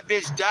die,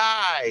 bitch,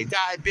 die.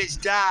 Die,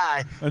 bitch,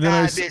 die. And then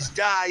Die, I bitch,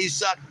 die. You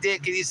suck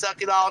dick and you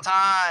suck it all the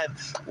time.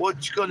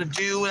 What you gonna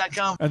do when I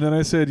come And then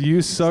I said,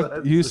 you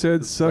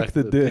said suck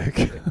the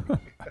dick.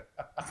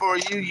 for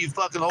you, you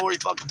fucking whore, you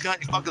fucking cunt,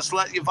 you fucking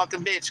slut, you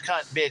fucking bitch,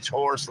 cunt, bitch,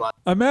 whore, slut.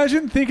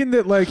 Imagine thinking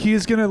that like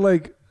he's gonna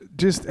like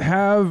just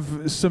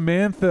have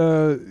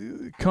Samantha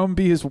come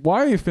be his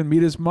wife and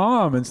meet his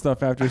mom and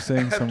stuff after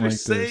saying something like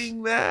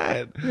saying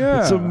that.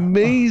 Yeah. It's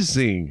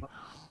amazing.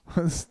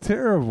 this. It's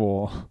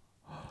terrible.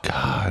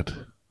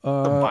 God.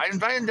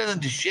 Biden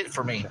doesn't do shit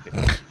for me.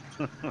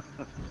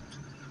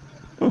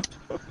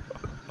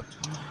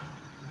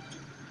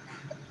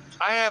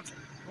 I have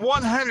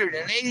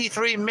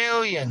 183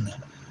 million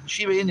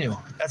Shiba Inu.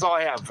 That's all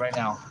I have right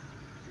now.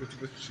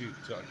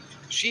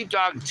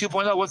 Sheepdog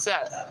 2.0. What's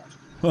that?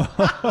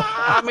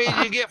 How many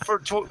did you get for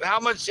how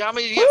much? How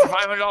many did you get for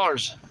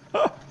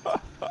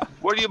 $500?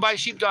 Where do you buy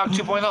Sheepdog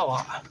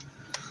 2.0?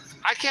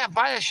 I can't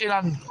buy that shit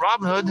on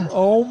Robinhood.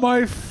 Oh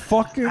my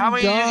fucking How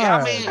many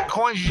god!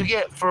 coins did you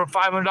get for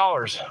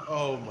 $500?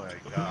 Oh my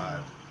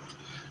God.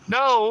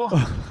 No,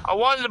 I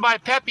wanted to buy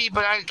Peppy,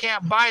 but I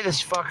can't buy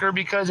this fucker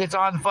because it's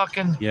on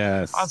fucking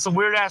Yes. on some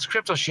weird ass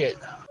crypto shit.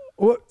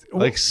 What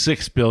Like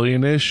 6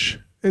 billion-ish.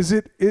 is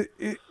it?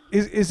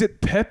 Is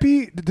it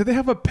Pepe? Do they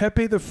have a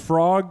Pepe the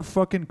Frog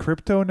fucking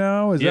crypto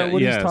now? Is that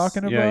what he's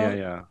talking about?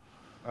 Yeah.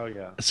 Oh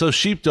yeah. So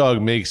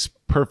sheepdog makes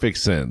perfect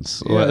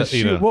sense. Yeah,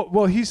 You know.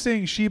 well, he's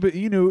saying Shiba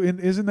Inu, and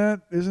isn't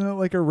that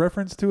like a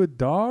reference to a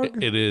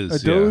dog? It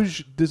is, a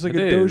Doge. There's like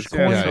It a is,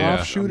 Dogecoin yeah.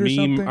 offshoot a or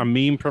meme, something. A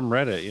meme from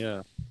Reddit.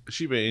 Yeah.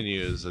 Shiba Inu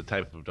is a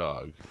type of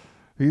dog.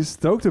 He's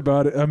stoked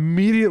about it.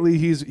 Immediately,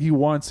 he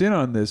wants in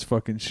on this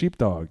fucking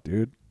sheepdog,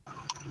 dude.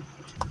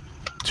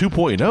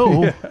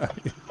 2.0.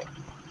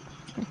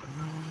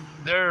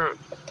 Their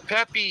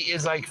Peppy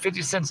is like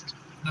 50 cents.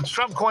 The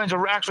Trump coins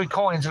are actually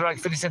coins. They're like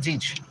 50 cents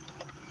each.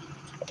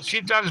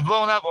 Sheepdog is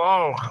blowing up.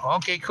 Oh,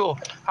 okay, cool.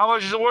 How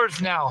much is it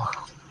worth now?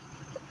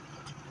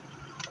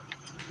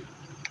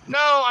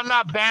 No, I'm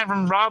not banned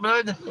from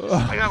Robinhood.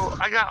 I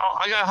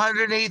got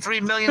 183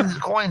 million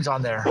coins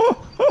on there.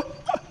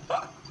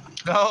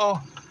 No,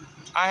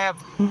 I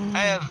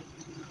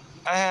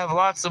have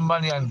lots of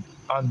money on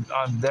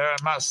there.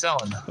 I'm not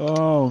selling.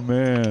 Oh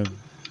man.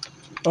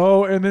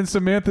 Oh, and then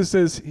Samantha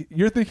says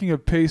you're thinking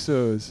of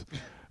pesos,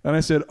 and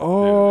I said,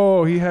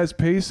 oh, he has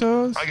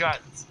pesos. I got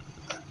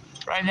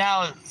right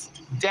now it's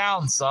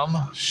down some.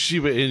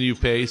 Shiba Inu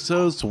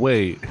pesos.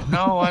 Wait.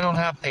 No, I don't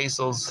have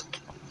pesos.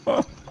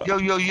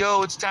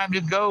 Yo, it's time to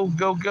go.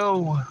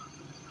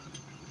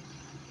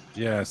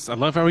 Yes. I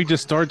love how he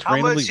just starts How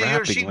randomly much is your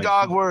rapping.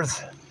 sheepdog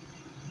worth?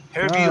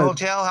 Fairview God.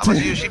 Hotel, how much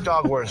is your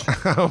sheepdog worth?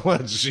 How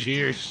much is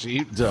your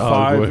sheepdog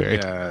 5. worth?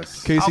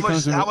 Yes. Casey How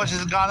comes much in.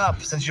 has it gone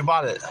up since you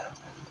bought it?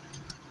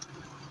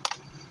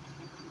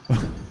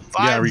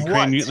 Yeah, Five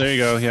reclaim. what? There you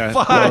go. Yeah.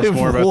 Tell us Five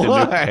more about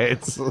what?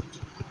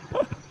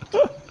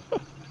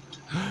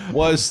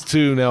 Was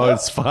 2, now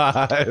it's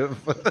 5.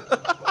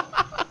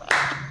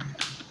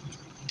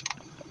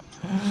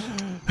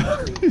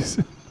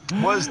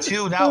 Was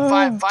 2, now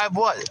 5. 5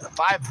 what?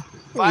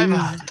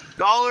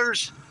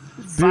 $5.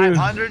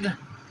 500.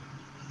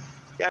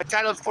 Yeah,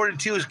 Title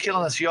 42 is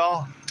killing us,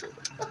 y'all.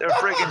 They're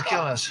freaking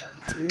killing us.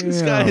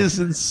 This guy is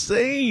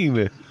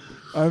insane.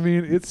 I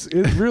mean, it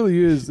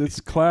really is. It's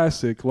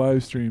classic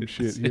live stream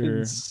shit here.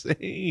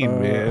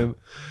 Insane, man.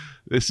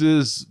 This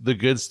is the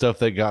good stuff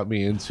that got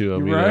me into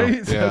him. Right? You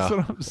know? That's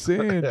what I'm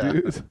saying,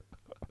 dude.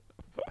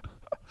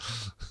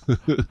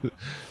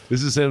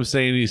 This is him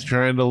saying he's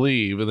trying to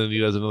leave, and then he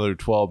does another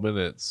 12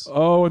 minutes.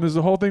 Oh, and there's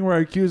a whole thing where I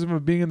accuse him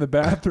of being in the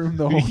bathroom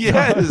the whole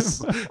Yes,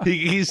 time.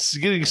 he's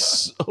getting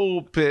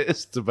so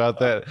pissed about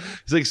that.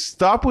 He's like,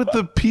 "Stop with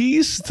the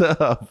pee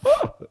stuff."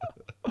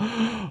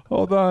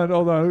 Hold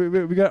on.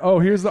 We got. Oh,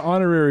 here's the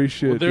honorary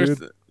shit,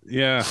 dude.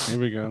 Yeah, here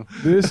we go.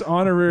 This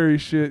honorary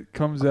shit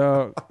comes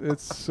out.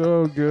 It's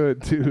so good,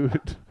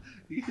 dude.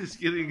 He's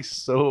getting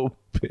so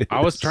pissed.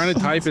 I was trying to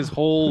type his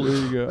whole There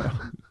you go.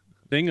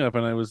 thing up,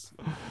 and I was.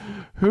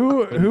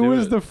 Who do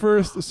was it. the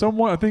first?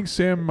 Someone, I think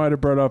Sam might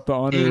have brought up the You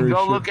honorary can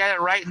go shit. look at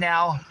it right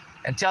now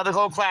and tell the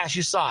whole class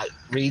you saw it,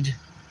 Reed.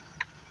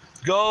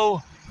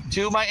 Go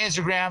to my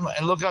Instagram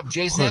and look up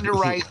Jason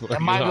Enderwright,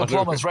 and my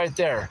diploma's right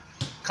there.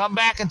 Come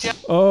back and tell.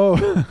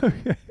 Oh,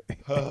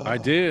 I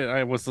did.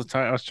 I was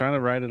trying to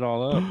write it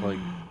all up. Like,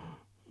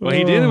 well,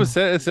 he did.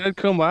 It said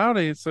cum laude.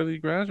 It said he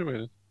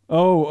graduated.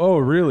 oh,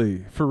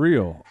 really? For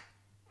real?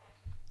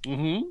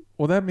 Mm-hmm.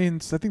 Well, that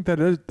means I think that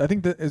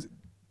is.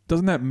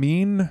 Doesn't that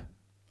mean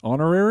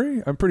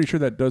honorary? I'm pretty sure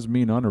that does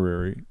mean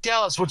honorary.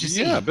 Tell us what you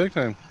see. Yeah, big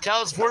time. Tell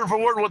us word for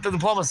word what the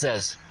diploma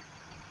says.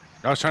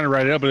 I was trying to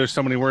write it up, but there's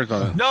so many words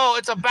on it. No,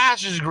 it's a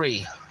bachelor's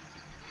degree.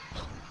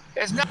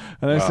 It's not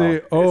And I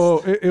say,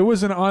 it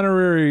was an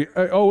honorary.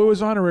 It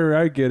was honorary.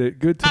 I get it.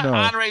 Good to an know.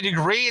 honorary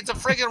degree. It's a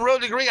freaking real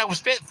degree. I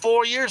spent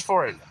 4 years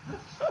for it.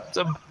 It's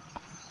a,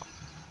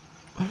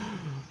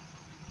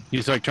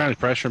 He's like trying to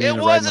pressure me. it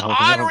into writing was the whole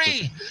thing up.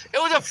 honorary. It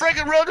was a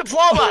freaking real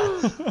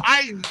diploma.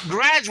 I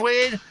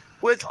graduated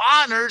with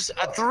honors,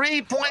 a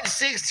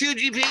 3.62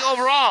 GPA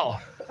overall.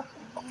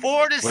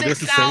 4 to What does it say?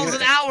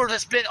 6,000 hours I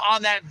spent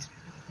on that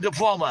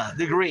diploma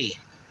degree.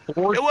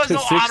 4 It was to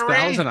no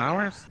honorary. 6,000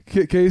 hours.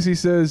 Casey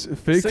says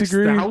fake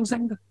degree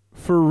 6,000.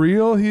 for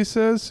real. He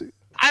says.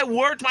 I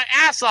worked my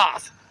ass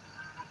off.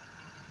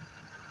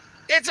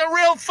 It's a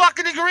real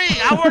fucking degree.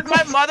 I worked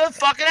my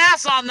motherfucking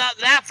ass on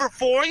that for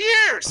 4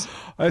 years.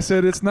 I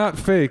said it's not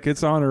fake.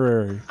 It's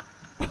honorary.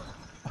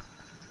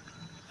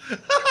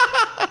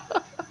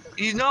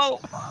 You know,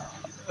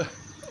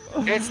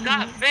 it's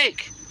not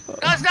fake. No,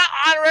 it's not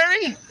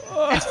honorary.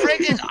 It's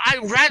freaking, I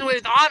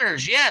graduated with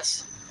honors,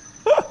 yes.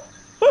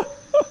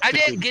 I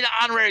didn't get an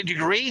honorary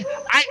degree.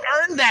 I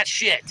earned that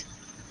shit,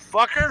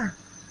 fucker.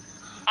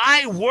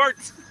 I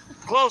worked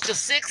close to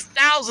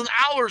 6,000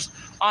 hours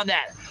on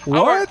that. I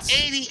What? worked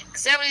 70 to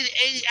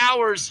 80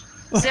 hours,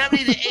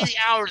 70 to 80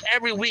 hours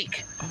every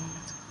week.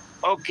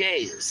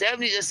 Okay,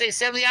 let's say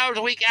 70 hours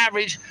a week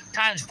average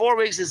times 4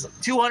 weeks is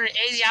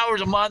 280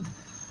 hours a month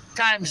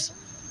times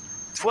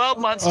 12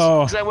 months. Oh.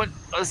 Because I went,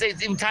 let's say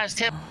even times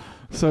 10.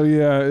 So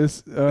yeah,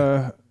 it's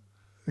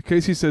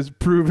Casey says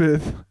prove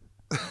it.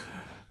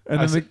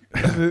 And then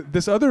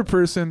this other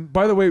person,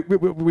 by the way,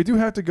 we do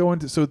have to go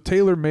into. So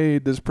Taylor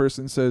made this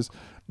person says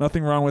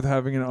nothing wrong with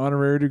having an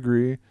honorary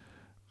degree,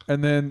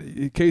 and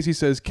then Casey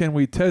says, "Can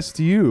we test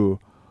you?"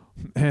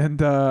 And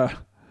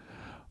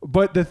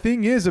but the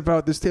thing is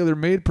about this Taylor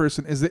made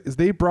person is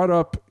they brought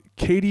up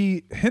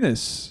Katie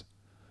Hinnis,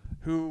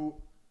 who.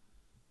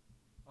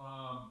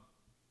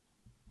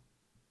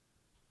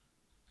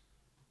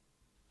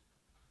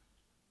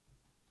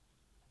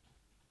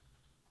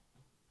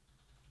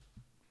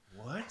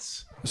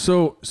 What?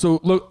 So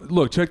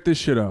look, check this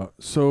shit out.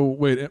 So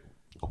wait,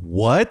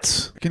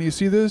 What? can you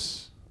see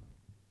this?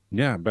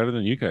 Yeah, better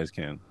than you guys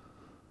can.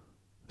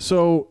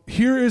 So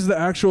here is the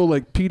actual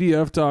like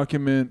PDF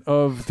document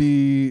of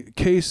the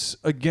case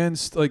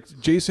against like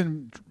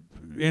Jason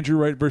Andrew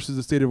Wright versus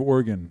the state of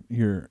Oregon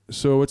here.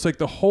 So it's like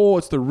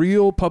it's the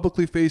real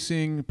publicly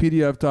facing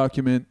PDF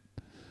document.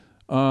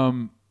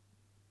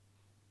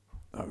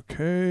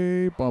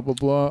 Okay, blah blah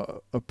blah.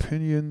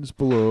 Opinions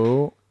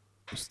below.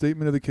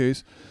 Statement of the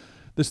case.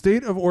 The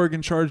state of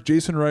Oregon charged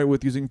Jason Wright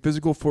with using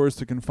physical force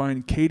to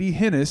confine Katie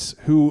Hinnis,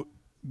 who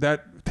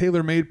that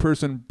tailor-made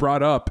person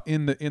brought up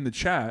in the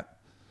chat.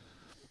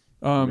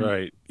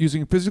 Right.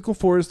 Using physical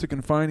force to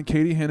confine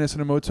Katie Hinnis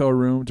in a motel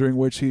room during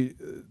which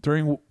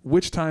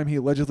time he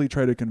allegedly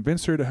tried to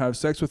convince her to have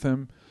sex with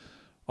him.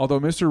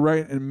 Although Mr.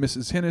 Wright and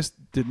Mrs. Hinnis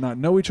did not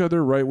know each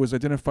other, Wright was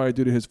identified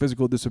due to his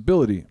physical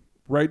disability.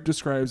 Wright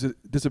describes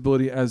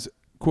disability as,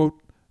 quote,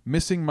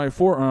 missing my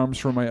forearms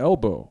from my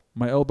elbow.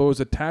 My elbow is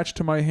attached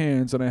to my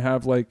hands, and I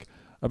have like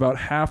about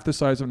half the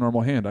size of a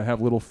normal hand. I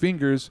have little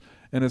fingers,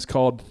 and it's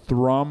called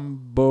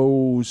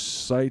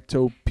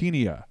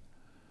thrombocytopenia.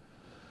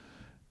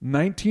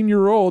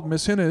 19-year-old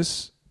Miss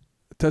Hinnis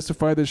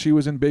testified that she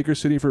was in Baker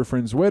City for a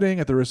friend's wedding.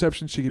 At the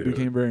reception, she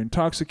became very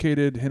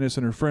intoxicated. Hennis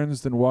and her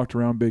friends then walked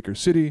around Baker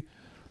City. At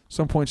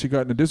some point, she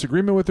got in a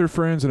disagreement with her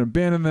friends and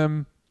abandoned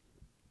them.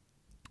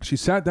 She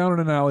sat down in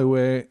an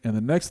alleyway, and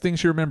the next thing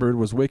she remembered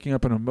was waking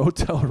up in a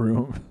motel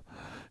room.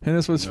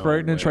 Hennis was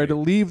frightened and tried to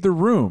leave the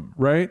room,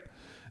 right?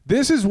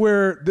 This is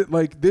where,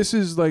 this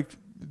is like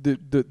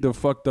the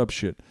fucked up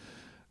shit.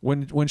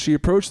 When she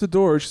approached the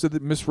door, she said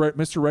that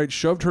Mr. Wright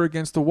shoved her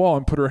against the wall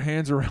and put her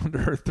hands around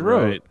her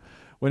throat. Right.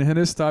 When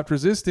Hennis stopped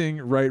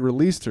resisting, Wright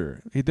released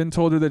her. He then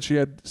told her that she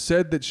had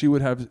said that she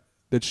would have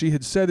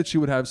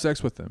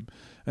sex with him,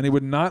 and he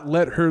would not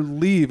let her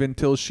leave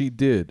until she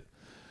did.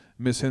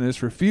 Miss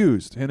Hennis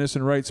refused. Hennis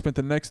and Wright spent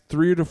the next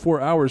 3 to 4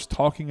 hours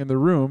talking in the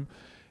room.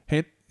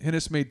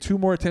 Hennis made 2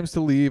 more attempts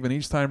to leave, and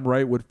each time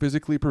Wright would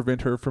physically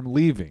prevent her from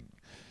leaving.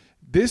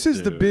 This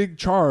is the big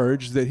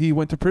charge that he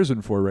went to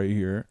prison for right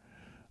here.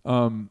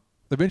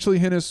 Eventually,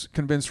 Hennis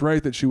convinced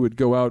Wright that she would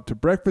go out to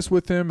breakfast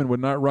with him and would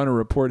not run or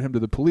report him to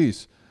the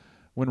police.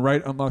 When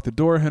Wright unlocked the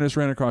door, Hennis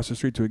ran across the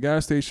street to a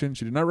gas station.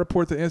 She did not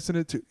report the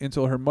incident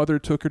until her mother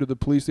took her to the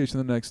police station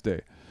the next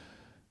day.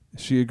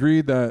 She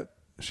agreed that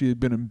she had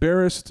been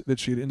embarrassed that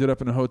she had ended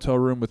up in a hotel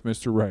room with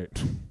Mr.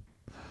 Wright.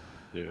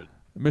 Dude.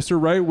 Mr.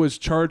 Wright was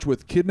charged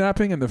with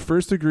kidnapping in the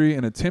first degree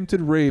and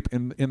attempted rape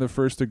in the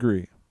first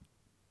degree.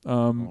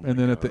 And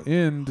then at the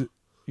end,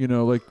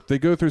 they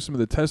go through some of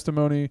the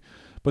testimony.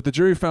 But the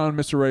jury found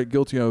Mr. Wright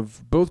guilty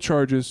of both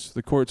charges.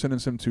 The court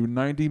sentenced him to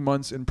 90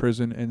 months in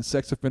prison and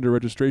sex offender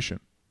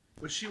registration.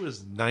 But she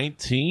was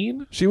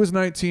 19? She was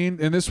 19,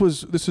 and this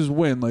is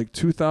when, like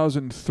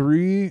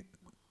 2003?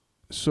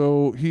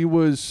 So he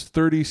was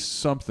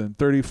 30-something,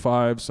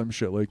 35, some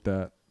shit like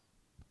that.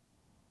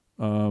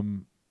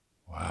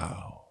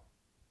 Wow.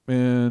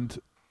 And,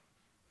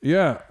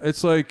 yeah,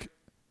 it's like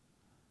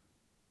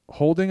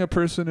holding a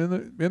person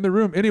in the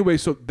room. Anyway,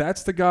 so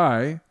that's the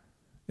guy.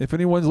 If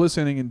anyone's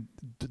listening and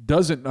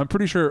doesn't, I'm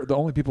pretty sure the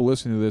only people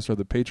listening to this are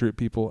the Patriot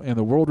people and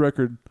the World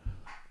Record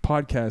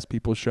podcast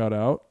people, shout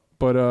out.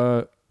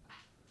 But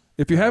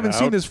if you haven't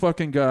seen this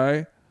fucking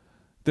guy,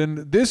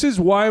 then this is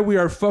why we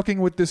are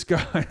fucking with this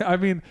guy. I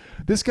mean,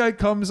 this guy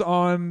comes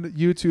on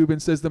YouTube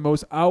and says the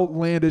most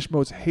outlandish,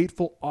 most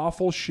hateful,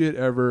 awful shit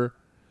ever.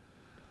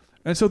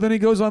 And so then he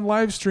goes on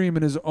live stream,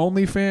 and his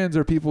OnlyFans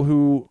are people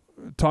who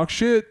talk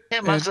shit.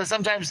 Yeah,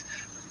 sometimes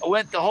I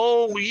went the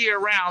whole year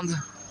round.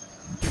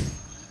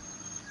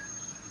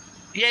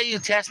 Yeah, you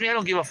can test me. I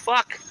don't give a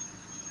fuck.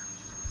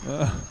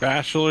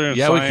 Bachelor in we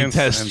can Science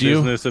test and you.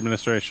 Business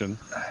Administration.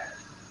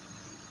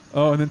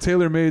 Oh, and then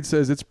Taylor Made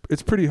says it's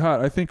pretty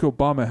hot. I think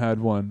Obama had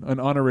one, an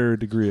honorary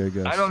degree, I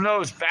guess. I don't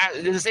know.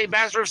 Did it say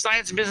Bachelor of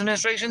Science and Business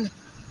Administration?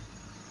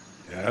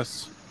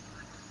 Yes.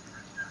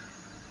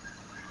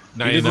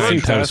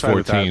 99 times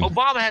 14.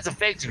 Obama has a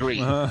fake degree.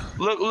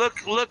 Look.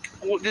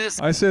 Did it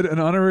I said an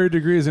honorary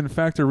degree is in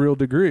fact a real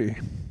degree.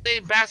 say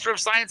Bachelor of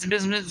Science and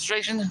Business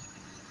Administration?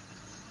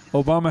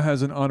 Obama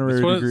has an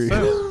honorary degree.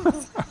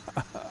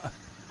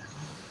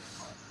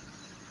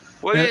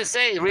 What did it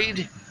say, Reed?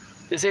 Did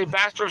it say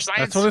Bachelor of Science?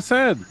 That's what it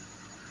said.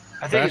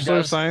 I think Bachelor it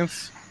of does.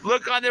 Science.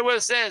 Look on there what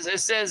it says. It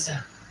says,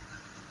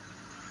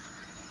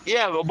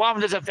 yeah,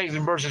 Obama does have fake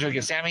birth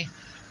certificate, Sammy.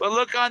 But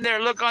look on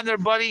there,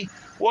 buddy.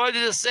 What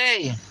did it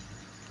say?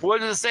 What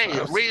did it say?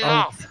 Read it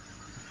off.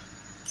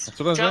 That's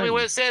what I was Tell me saying.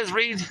 what it says,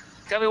 Reed.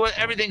 Tell me what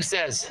everything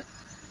says.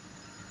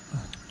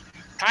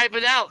 Type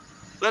it out.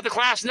 Let the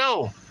class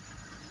know.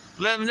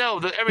 Let them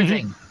know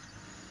everything.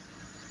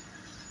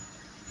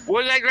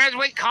 What did I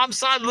graduate?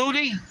 Comsod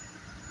Ludi?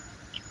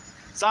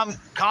 Some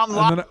Com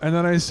And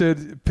then I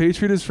said,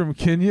 Patriot is from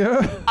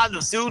Kenya.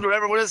 Suit or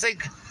whatever. What does it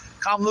say?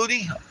 Com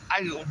Ludi?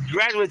 I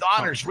graduated with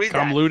honors. Read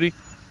that. Ludi.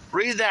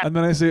 Read that. And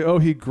then I say, oh,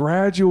 he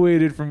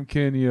graduated from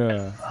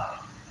Kenya.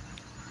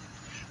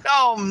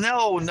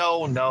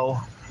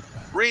 No.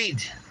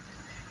 Read.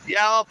 Yeah,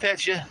 I'll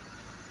pet you.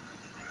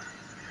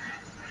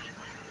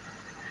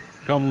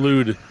 Come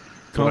lewd.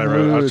 Come I was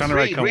lewd. trying to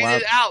write come Read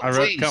loud. it out, I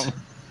wrote please. come.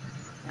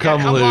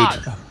 Come Come lewd. on.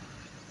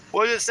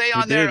 What does it say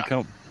on there?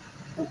 Come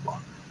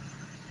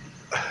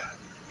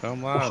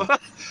loud.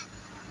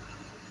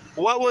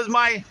 What was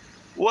my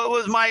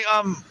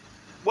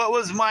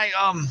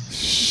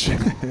Shit.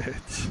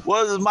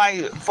 what was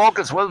my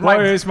focus? What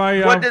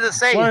did it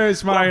say? Where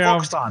is What my I'm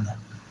focused on?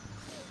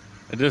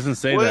 It doesn't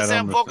say What that. does it say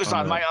on I'm the- focused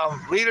on? the- My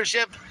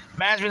leadership,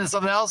 management, and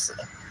something else?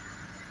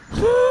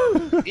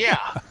 Yeah.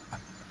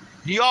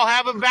 Do you all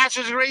have a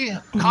bachelor's degree?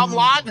 Cum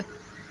laude?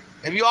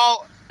 Have you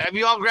all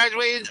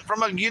graduated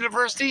from a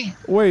university?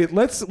 Wait,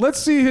 let's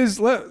see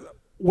his.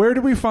 Where do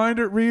we find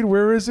it, Reed?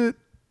 Where is it?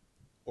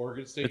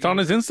 Oregon State. It's on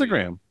his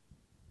Instagram.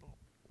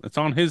 It's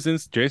on his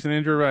Jason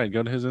Andrew Wright.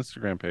 Go to his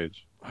Instagram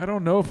page. I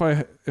don't know if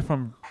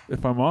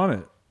I'm on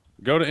it.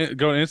 Go to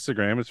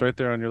Instagram. It's right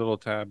there on your little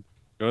tab.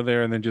 Go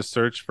there and then just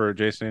search for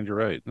Jason Andrew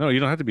Wright. No, you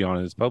don't have to be on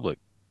it. It's public.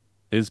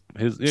 His.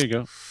 There you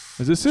go.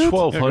 Is this it?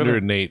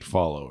 1,208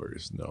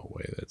 followers. No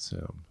way, that's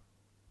him.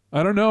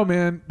 I don't know,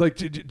 man. Like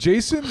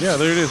Jason. Yeah,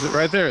 there it is.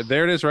 Right there.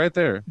 There it is. Right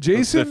there.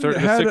 Jason The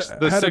had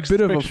a sixth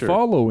bit of picture. a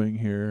following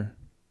here.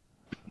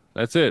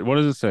 That's it. What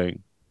does it say?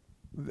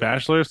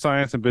 Bachelor of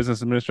Science in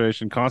Business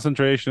Administration,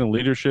 concentration in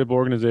leadership,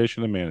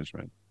 organization, and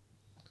management.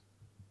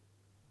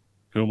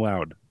 Cum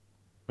laude.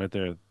 Right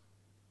there.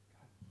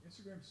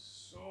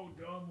 Instagram's so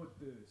dumb with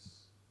this.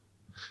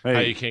 Hey, How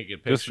you can't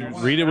get just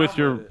pictures? read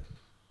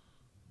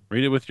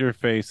it with your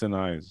face and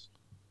eyes.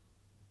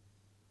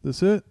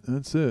 That's it.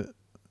 That's it.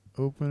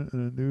 Open a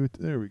new.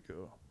 There we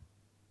go.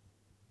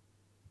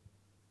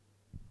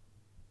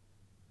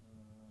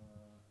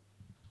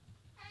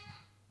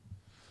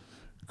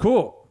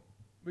 Cool.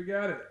 We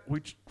got it.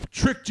 We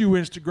tricked you,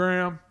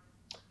 Instagram.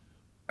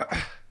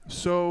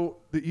 So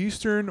the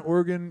Eastern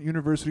Oregon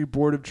University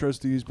Board of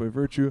Trustees, by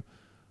virtue,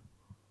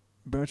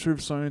 Bachelor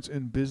of Science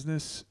in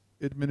Business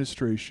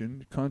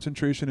Administration,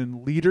 concentration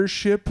in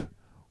leadership,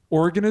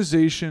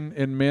 organization,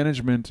 and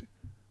management,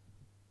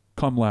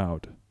 cum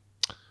laude.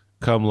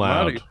 Come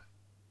loud. Loudy.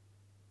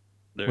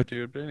 There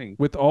to obtaining.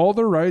 With all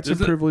the rights Is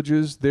and it-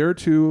 privileges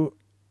thereto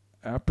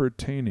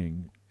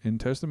appertaining, in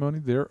testimony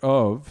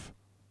thereof,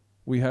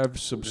 we have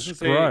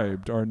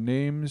subscribed our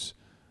names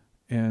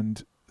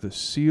and the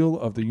seal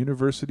of the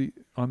university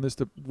on this.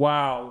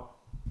 Wow.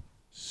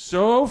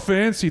 So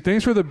fancy.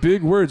 Thanks for the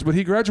big words. But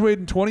he graduated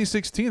in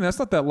 2016. That's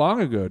not that long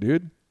ago,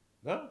 dude.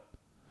 No.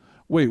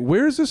 Wait,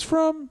 where is this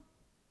from?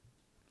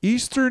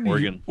 Eastern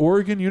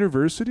Oregon.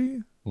 University?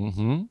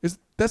 Mm-hmm.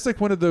 That's like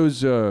one of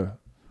those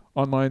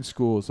online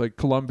schools, like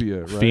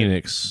Columbia, right?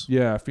 Phoenix.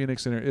 Yeah,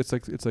 Phoenix Center. It's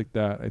like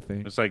that, I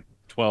think. It's like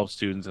 12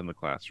 students in the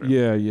classroom.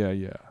 Yeah.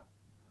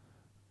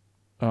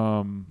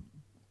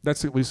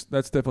 That's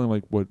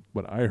definitely like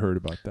what I heard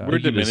about that. We're You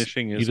just-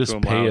 diminishing his You just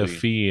cum pay a laude.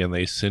 fee and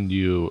they send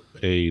you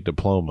a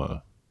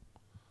diploma.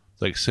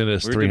 It's like send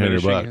us We're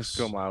 $300 diminishing his bucks.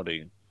 cum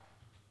laude.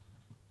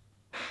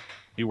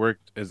 He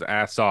worked his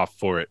ass off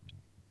for it.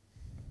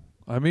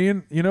 I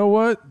mean, you know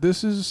what?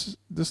 This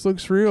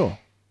looks real.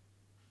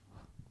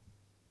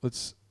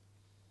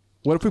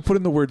 What if we put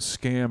in the word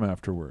scam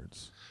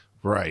afterwards?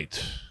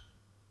 Right.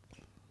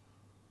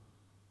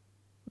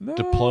 No.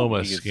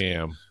 Diploma He gets-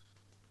 scam.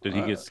 Did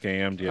he get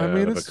scammed? Yeah, I mean,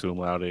 out of a it's- cum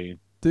laude.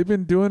 They've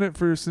been doing it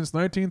since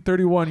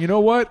 1931. You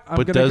know what? I'm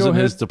But gonna go doesn't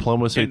ahead. his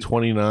diploma say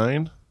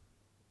 29?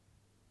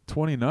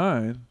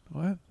 29.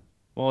 What?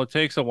 Well, it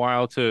takes a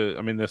while to.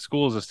 I mean, the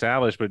school is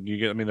established, but you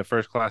get. I mean, the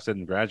first class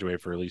didn't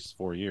graduate for at least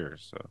 4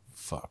 years. So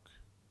Fuck.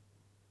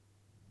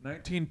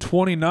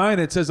 1929.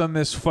 It says on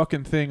this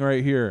fucking thing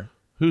right here.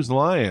 Who's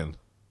lying?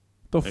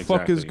 The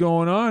fuck is Exactly.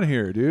 going on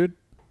here, dude?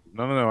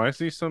 no. I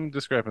see some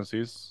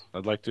discrepancies.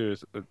 I'd like to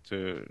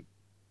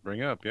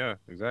bring up. Yeah,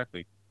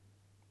 exactly.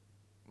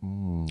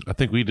 I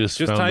think we just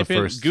Just found type the in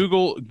first.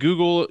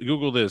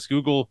 Google this.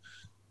 Google,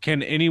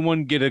 can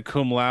anyone get a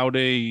cum laude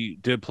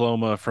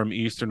diploma from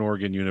Eastern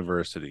Oregon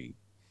University?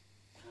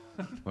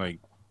 Like,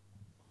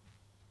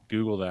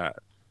 Google that.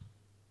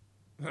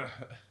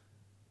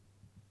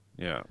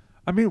 Yeah.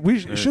 I mean,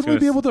 it's should we gonna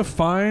be s- able to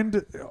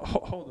find?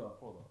 Hold on.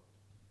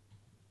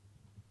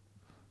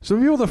 Should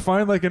we be able to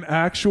find like an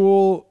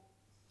actual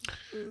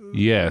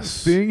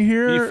Yes. thing He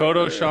here?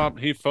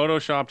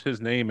 photoshopped his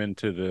name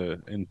into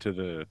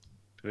the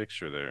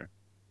picture there,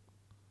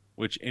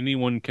 which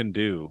anyone can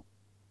do,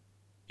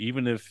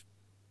 even if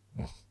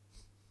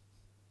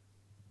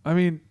I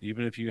mean,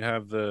 you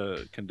have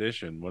the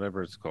condition,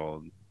 whatever it's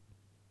called.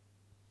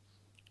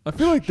 I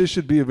feel like this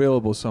should be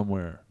available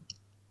somewhere.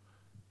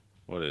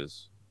 What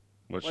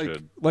Like,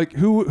 should? like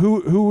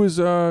who was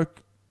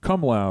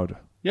cum laude?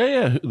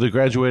 Yeah. The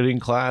graduating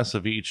class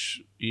of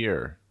each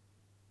year.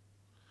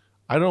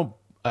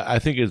 I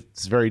think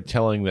it's very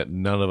telling that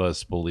none of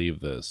us believe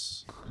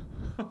this.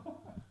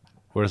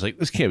 Where it's like,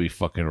 this can't be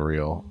fucking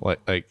real.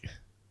 Like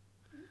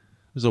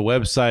there's a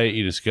website,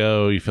 you just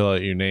go, you fill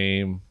out your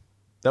name.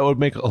 That would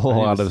make a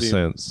lot of see it.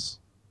 sense.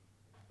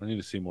 I need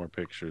to see more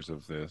pictures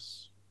of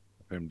this,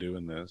 of him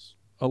doing this.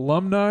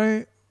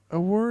 Alumni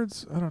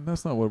awards? I don't.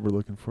 That's not what we're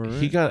looking for. Right?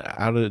 He got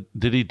out of.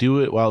 Did he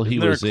do it while he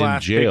Isn't there was a in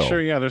class jail?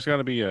 picture? Yeah, there's got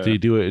to be a. Did he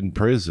do it in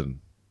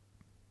prison?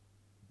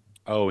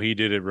 Oh, he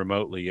did it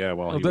remotely. Yeah,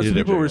 while Well, he that's was what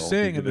in people were jail. He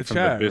saying did in the it from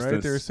chat, right?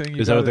 business- They were saying,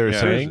 Is that what they were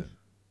Yeah. saying?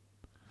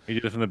 He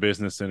did it from the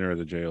business center of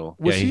the jail,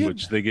 Was he?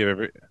 which they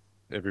give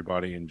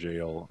everybody in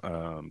jail.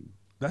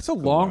 That's a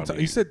long laude. time.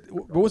 He said,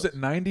 what was it?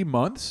 90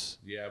 months?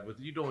 Yeah, but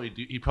you'd only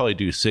do. He'd probably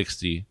do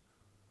 60.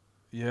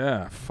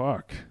 Yeah.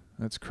 Fuck.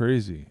 That's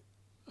crazy.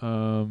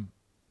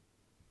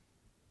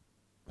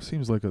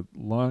 Seems like a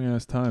long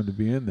ass time to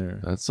be in there.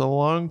 That's a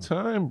long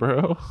time,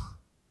 bro.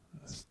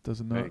 This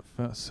does not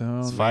It's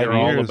sound. 5 we are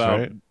all years, about-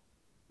 right?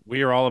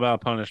 We are all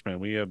about punishment.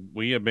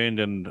 We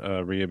abandoned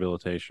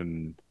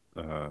rehabilitation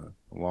a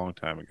long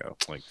time ago.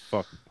 Like,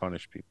 fuck,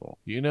 punish people.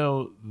 You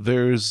know,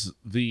 there's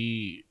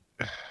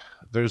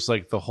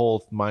like the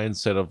whole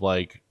mindset of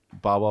like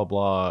blah blah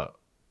blah.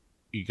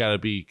 You got to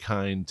be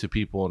kind to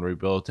people and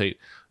rehabilitate,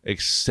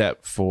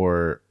 except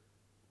for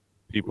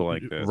People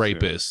like this,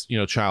 rapists. You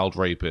know, child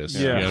rapists.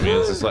 Yeah. You know what I mean,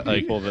 it's just like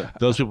People that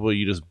those people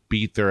you just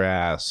beat their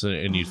ass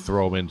and you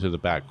throw them into the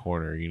back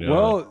corner. You know.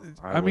 Well,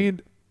 I I would-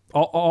 mean,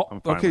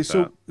 I'm fine okay. with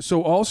So that.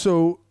 so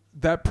also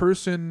that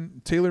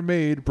person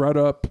TaylorMade brought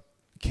up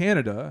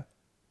Canada,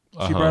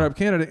 She brought up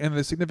Canada, and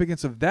the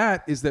significance of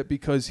that is that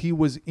because he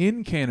was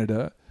in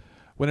Canada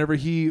whenever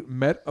he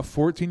met a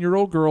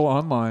 14-year-old girl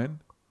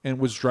online and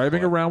was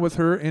driving around with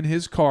her in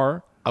his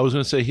car. I was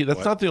going to say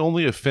that's not the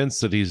only offense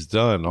that he's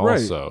done.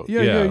 Also,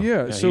 right?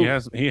 Yeah. So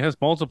he has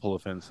multiple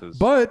offenses.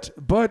 But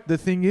the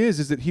thing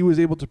is that he was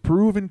able to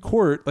prove in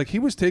court, like he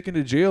was taken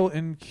to jail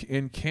in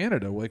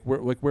Canada, like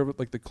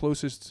the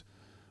closest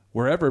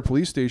wherever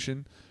police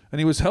station, and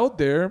he was held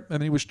there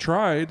and he was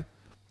tried,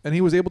 and he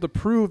was able to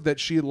prove that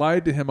she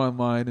lied to him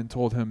online and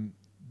told him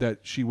that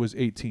she was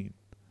 18.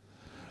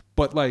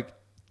 But like,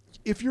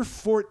 if you're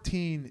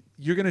 14,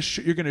 you're gonna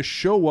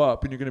show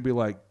up and you're gonna be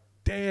like,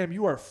 damn,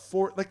 you are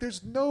like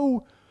there's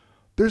no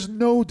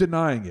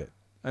denying it.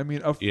 I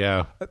mean,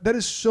 that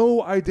is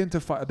so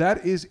identified.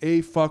 That is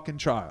a fucking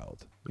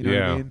child. You know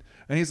what I mean?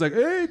 And he's like,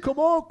 hey, come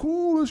on,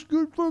 cool, let's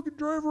go fucking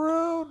drive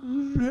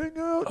around, hang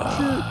out and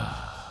shit.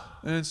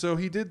 And so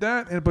he did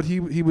that, but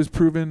he was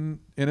proven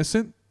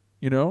innocent,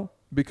 you know,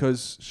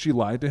 because she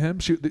lied to him.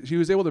 She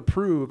was able to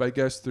prove, I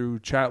guess, through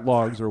chat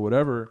logs or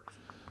whatever,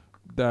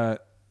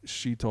 that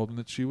she told him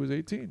that she was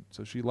 18.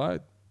 So she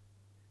lied.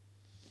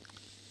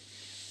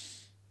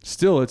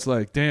 Still, it's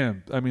like,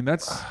 damn. I mean,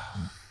 that's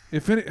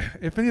if any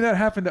of that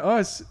happened to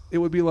us, it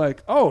would be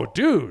like, oh,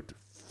 dude,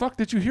 fuck,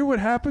 did you hear what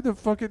happened to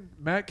fucking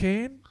Matt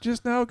Cain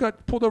just now?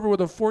 Got pulled over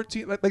with a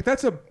 14. Like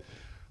that's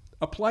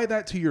apply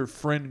that to your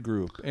friend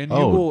group, and you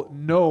will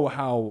know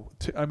how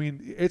to. I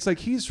mean, it's like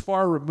he's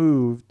far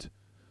removed.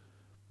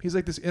 He's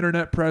like this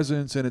internet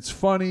presence, and it's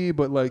funny,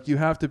 but like you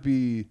have to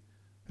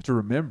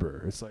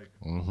remember. It's like,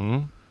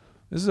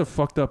 this is a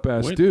fucked up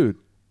ass dude.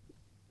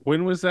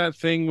 When was that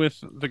thing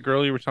with the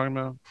girl you were talking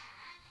about?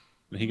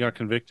 He got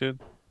convicted?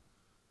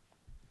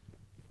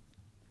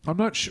 I'm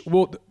not sure.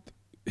 Well,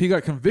 he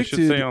got convicted.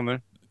 It should say on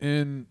there.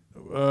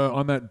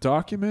 On that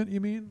document, you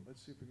mean?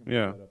 Let's see if we can pull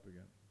that up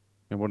again.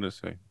 And what did it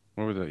say?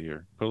 What was that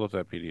year? Pull up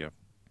that PDF.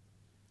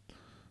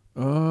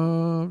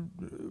 Blah,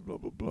 blah,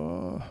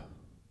 blah.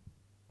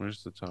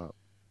 Where's the top?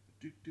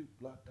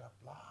 Blah, blah,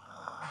 blah.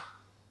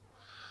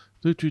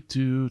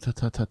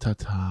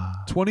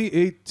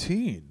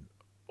 2018.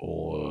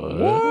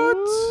 What?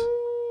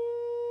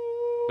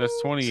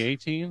 That's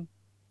 2018?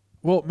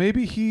 Well,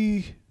 maybe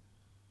he...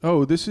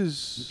 Oh, this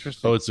is...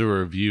 Interesting. Oh, it's a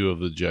review of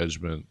the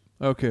judgment.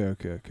 Okay.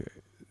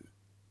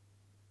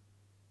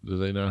 Do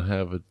they not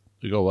have it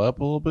to go up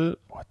a little bit?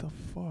 What the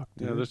fuck,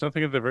 dude? Yeah, there's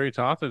nothing at the very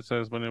top that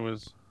says when it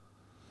was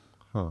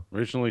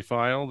originally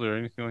filed or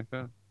anything like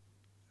that.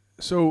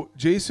 So,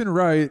 Jason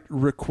Wright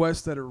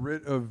requests that a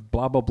writ of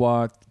blah, blah,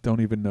 blah, don't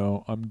even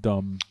know, I'm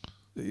dumb,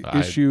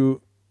 issue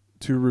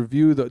to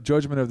review the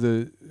judgment of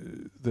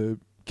the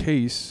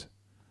case.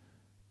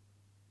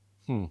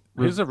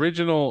 His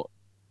original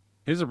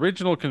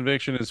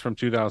conviction is from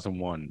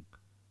 2001.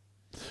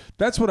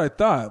 That's what I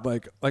thought.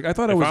 Like I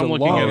thought it was a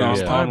long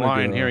ass time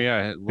online ago.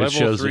 here.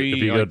 Level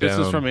 3. Like, this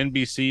is from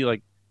NBC.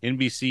 Like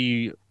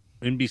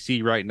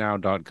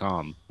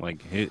NBCRightNow.com.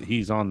 Like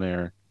he's on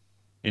there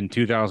in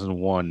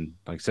 2001.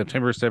 Like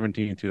September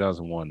 17,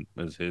 2001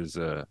 is his.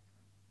 And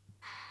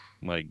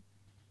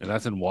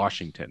that's in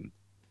Washington,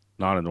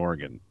 not in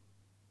Oregon.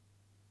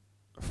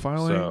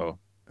 Filing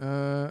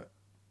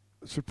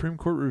Supreme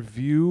Court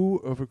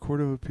review of a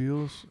court of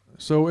appeals.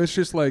 So it's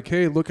just like,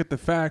 hey, look at the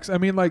facts. I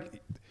mean,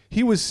 like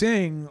he was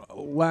saying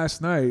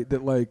last night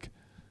that like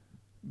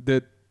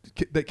that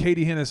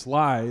Katie Hennis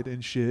lied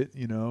and shit,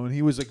 you know, and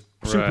he was like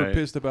super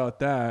pissed about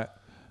that.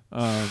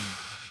 I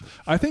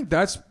think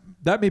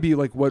that may be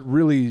like what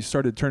really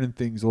started turning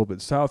things a little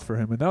bit south for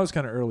him, and that was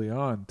kind of early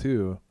on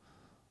too.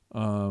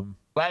 Landed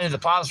at the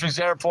Palm Springs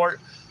Airport,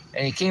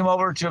 and he came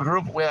over to a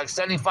group with like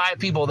 75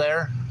 people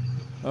there.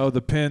 Oh,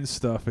 the pin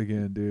stuff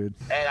again, dude.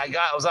 And I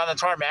was on the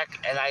tarmac,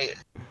 and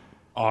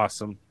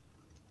awesome.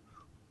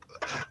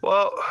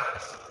 Well,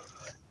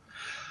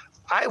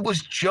 I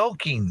was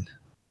joking.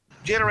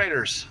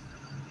 Generators.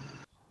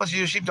 What's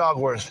your sheepdog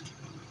worth?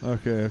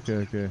 Okay.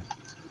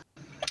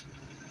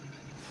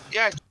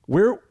 Yeah.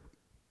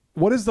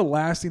 What is the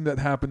last thing that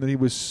happened that he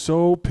was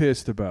so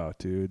pissed about,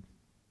 dude?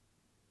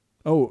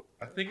 Oh,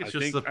 I think it's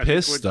just the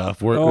piss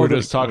stuff. We're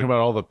just talking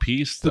about all the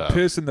pee stuff. The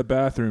piss in the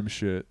bathroom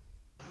shit.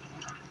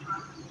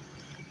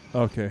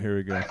 Okay, here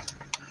we go.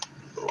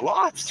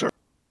 Lobster.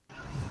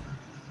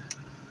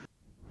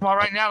 Well,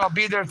 right now, I'll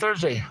be there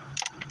Thursday.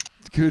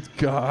 Good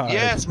God.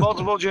 Yes,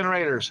 multiple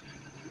generators.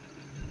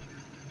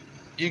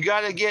 You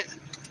gotta get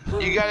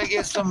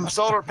some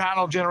solar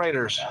panel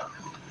generators.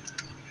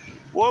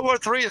 World War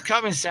III is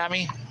coming,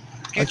 Sammy.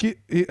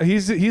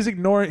 He's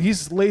ignoring.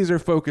 He's laser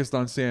focused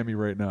on Sammy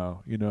right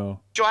now. You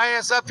know. Get your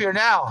ass up here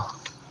now.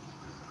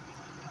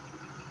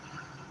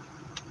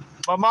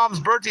 My mom's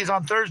birthday's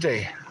on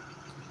Thursday.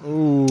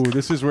 Ooh,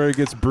 this is where it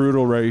gets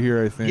brutal right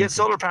here, I think. Get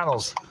solar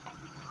panels.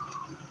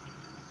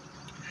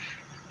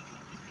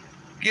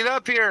 Get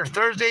up here.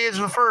 Thursday is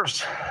the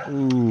 1st.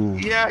 Ooh.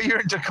 Yeah, you're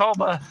in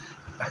Tacoma.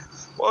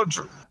 Well,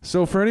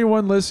 so for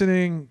anyone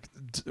listening,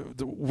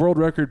 the world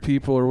record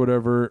people or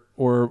whatever,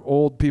 or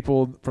old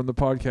people from the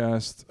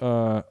podcast,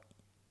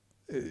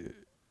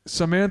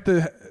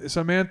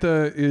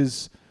 Samantha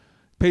is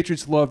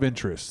Patriot's love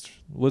interest.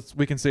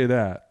 We can say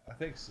that. I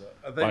think so.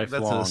 I think that's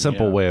Lifelong, a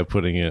simple yeah. way of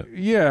putting it.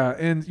 Yeah,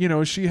 and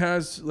she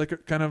has like a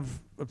kind of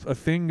a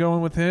thing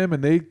going with him,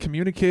 and they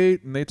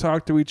communicate and they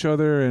talk to each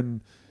other,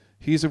 and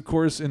he's of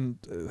course in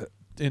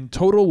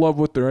total love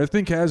with her. I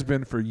think has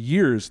been for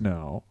years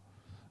now,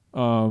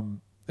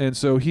 and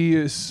so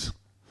he's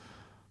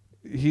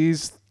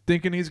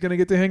thinking he's gonna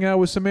get to hang out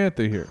with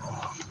Samantha here.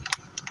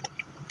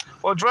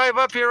 Well, drive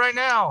up here right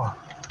now.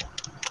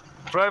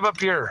 Drive up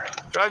here.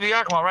 Drive to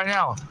Yakima right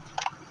now.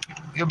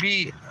 You'll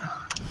be...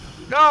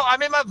 No,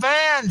 I'm in my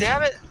van,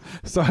 damn it.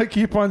 So I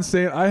keep on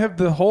saying, I have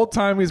the whole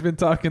time he's been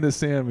talking to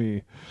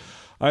Sammy,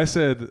 I've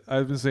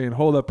been saying,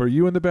 hold up, are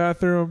you in the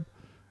bathroom?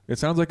 It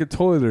sounds like a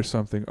toilet or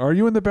something. Are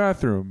you in the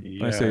bathroom?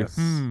 Yes. I say,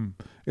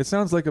 it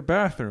sounds like a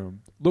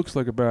bathroom. Looks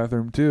like a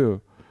bathroom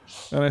too.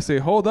 And I say,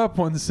 hold up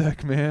one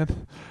sec,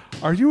 man.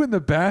 Are you in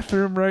the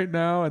bathroom right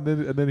now? And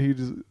then he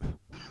just...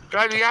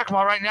 Drive to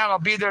Yakima right now and I'll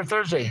be there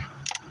Thursday.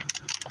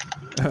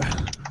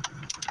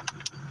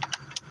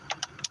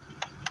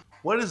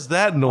 What is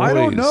that noise? I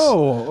don't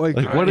know. Like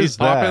what he's is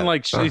popping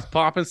that? he's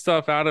popping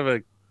stuff out of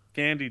a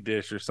candy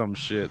dish or some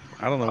shit.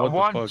 I don't know I what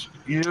want the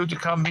fuck. you to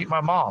come meet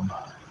my mom.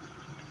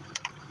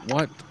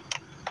 What?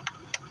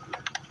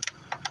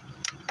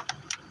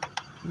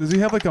 Does he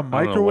have like a know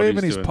what microwave he's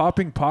and he's doing.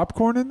 popping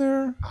popcorn in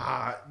there?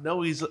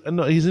 No, he's in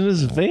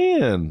his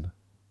van.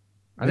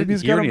 I Maybe didn't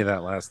he's hear got any him- of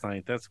that last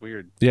night. That's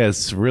weird. Yeah,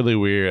 it's really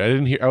weird. I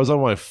didn't hear. I was on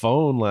my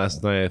phone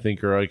last night, I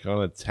think, or like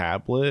on a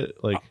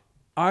tablet. Like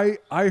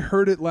I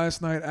heard it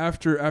last night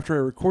after I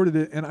recorded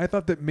it, and I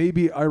thought that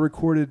maybe I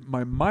recorded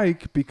my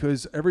mic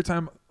because every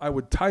time I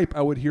would type,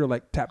 I would hear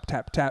like tap,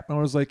 tap, tap. And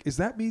I was like, is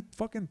that me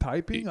fucking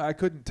typing? I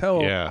couldn't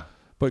tell. yeah.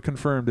 But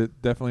confirmed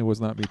it definitely was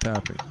not me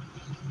tapping.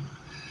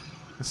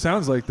 It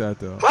sounds like that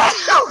though.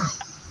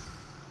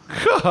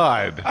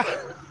 God.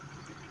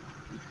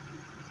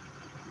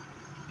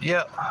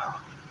 Yeah.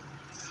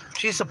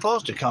 She's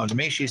supposed to come to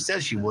me. She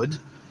said she would.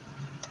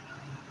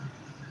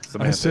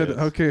 I said,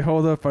 okay,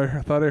 hold up.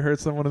 I thought I heard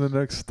someone in the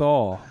next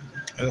stall.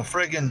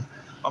 Friggin',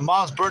 my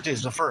mom's birthday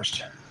is the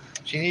 1st.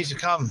 She needs to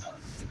come.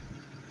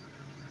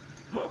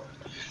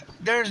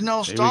 There's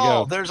no Here we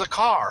stall. go. There's a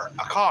car.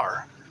 A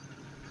car.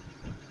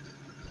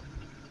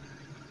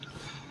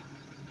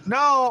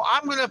 No,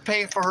 I'm going to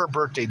pay for her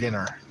birthday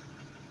dinner.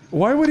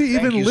 Why would he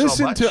Thank even you so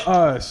listen much. to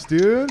us,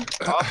 dude?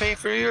 I'll pay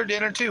for your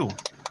dinner, too.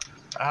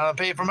 I'll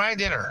pay for my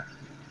dinner.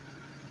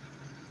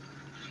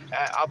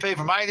 I'll pay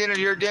for my dinner,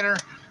 your dinner,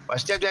 my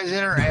stepdad's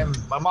dinner, and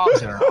my mom's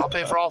dinner. I'll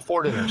pay for all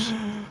 4 dinners.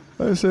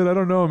 I said, I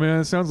don't know,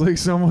 man. It sounds like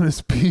someone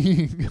is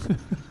peeing.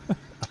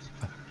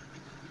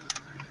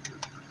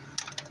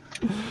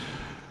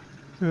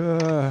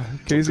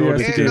 Casey has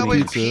to Ain't get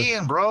nobody pizza.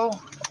 peeing, bro.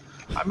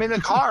 I'm in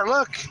the car.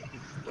 Look.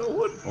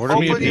 Order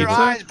me a Open your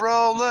pizza. eyes,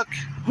 bro. Look.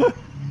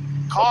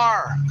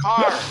 Car.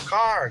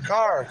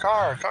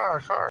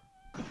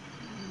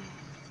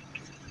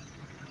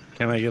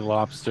 Can I get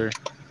lobster?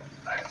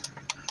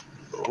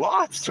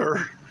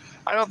 Lobster?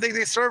 I don't think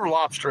they serve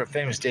lobster at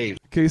Famous Dave's.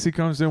 Casey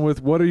comes in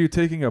with, what, are you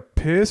taking a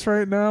piss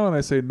right now? And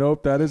I say,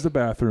 nope, that is the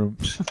bathroom.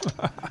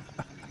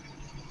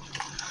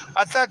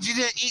 I thought you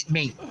didn't eat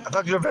meat. I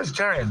thought you were a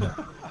vegetarian.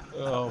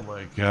 Oh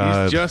my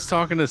God. He's just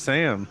talking to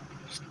Sam.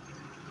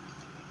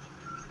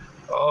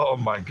 Oh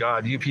my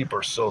God, you people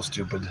are so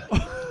stupid.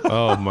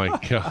 Oh my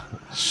God.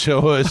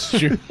 Show us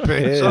your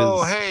piss.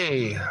 So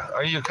hey,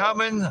 are you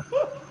coming?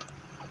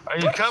 Are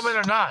you coming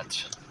or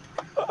not?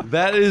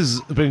 That has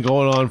been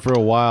going on for a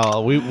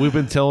while. We've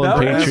been telling That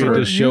was Patriot when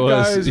to show you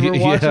us. guys were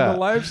watching yeah. the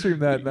live stream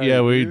that night.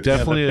 Yeah, we dude.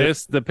 definitely.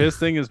 The piss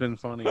thing has been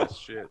funny as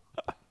shit.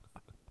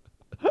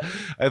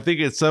 I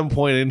think at some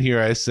point in here,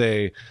 I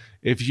say,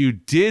 if you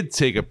did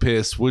take a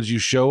piss, would you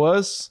show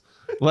us?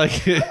 Like,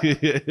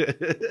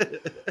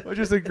 Which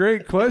is a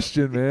great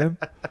question, man.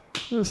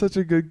 That's such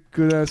a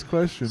good ass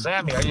question.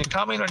 Sammy, are you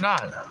coming or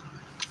not?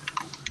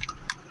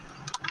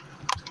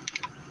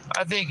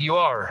 I think you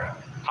are.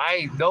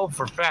 I know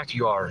for a fact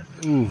you are.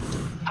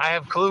 Oof. I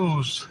have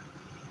clues.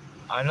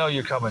 I know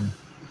you're coming.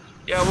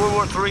 Yeah, World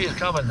War III is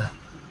coming.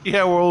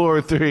 yeah, World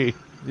War III.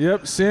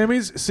 Yep,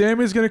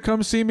 Sammy's gonna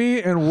come see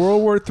me, and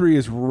World War III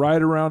is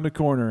right around the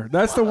corner.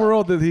 That's the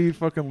world that he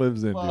fucking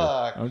lives in, dude.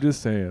 Fuck. I'm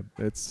just saying,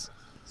 it's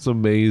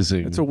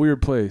amazing. a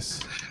weird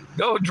place.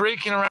 No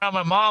drinking around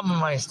my mom and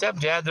my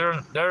stepdad.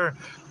 They're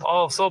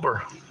all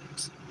sober.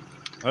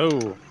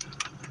 Oh.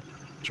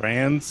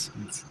 Trans?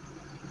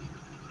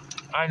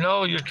 I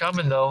know you're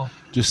coming though.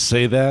 Just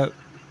say that.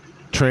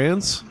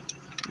 Trans?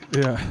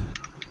 Yeah.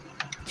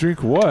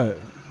 Drink what?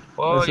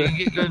 Well, you can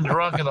get good and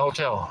drunk in the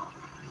hotel.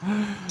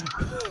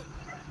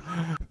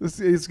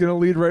 It's gonna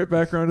lead right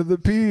back around to the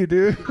pee,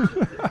 dude.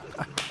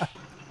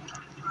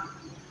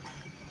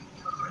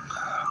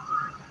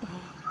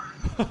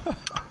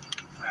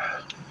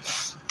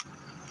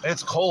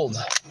 It's cold.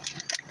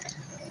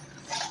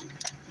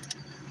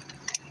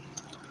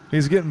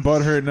 He's getting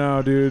butthurt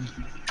now, dude.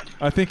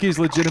 I think he's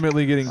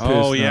legitimately getting pissed.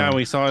 Oh, yeah, now.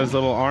 we saw his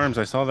little arms.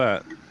 I saw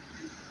that.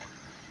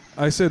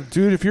 I said,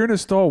 dude, if you're in a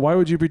stall, why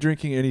would you be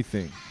drinking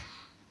anything?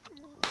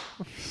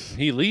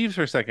 He leaves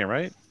for a second,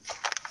 right?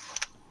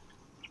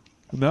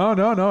 No.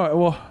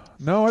 Well,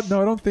 no, I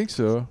don't think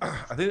so.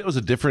 I think it was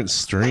a different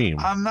stream.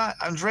 I'm not.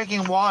 I'm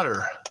drinking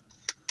water.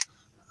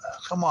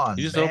 Come on,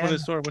 He just man. opened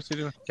his door. What's he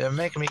doing? You're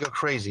making me go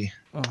crazy.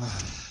 But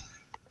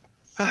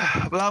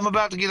I'm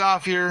about to get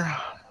off here.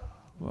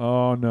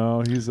 Oh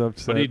no, he's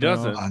upset. But he now.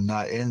 doesn't. I'm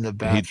not in the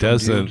bathroom. He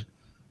doesn't. Dude.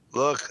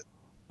 Look,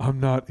 I'm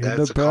not in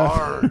that's the a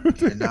car. bathroom.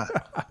 You're not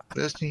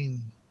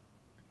listening.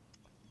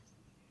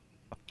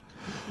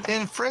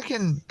 Then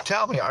frickin'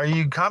 tell me, are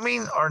you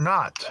coming or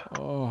not?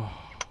 Oh,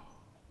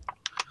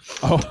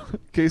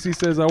 Casey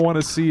says I want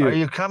to see Are it.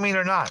 you coming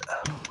or not?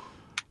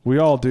 We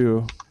all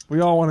do.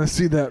 We all want to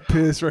see that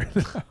piss right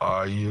now.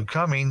 Are you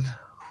coming?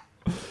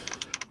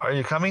 Are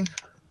you coming?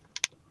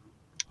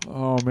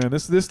 Oh man,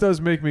 this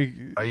does make me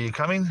Are you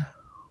coming?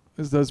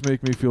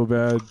 Feel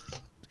bad,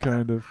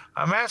 kind of.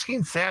 I'm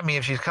asking Sammy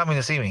if she's coming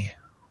to see me.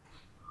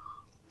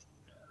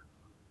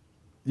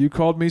 You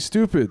called me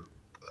stupid.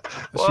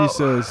 Well, She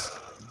says,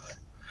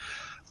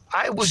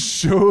 I was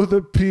 "Show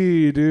the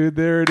pee, dude.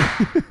 There it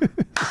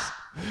is."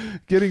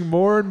 Getting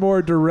more and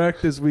more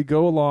direct as we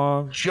go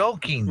along.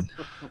 joking.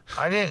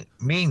 I didn't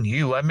mean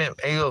you. I meant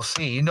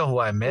AOC. You know who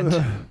I meant.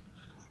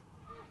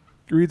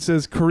 Reed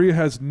says Korea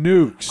has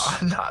nukes.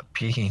 I'm not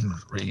peeing,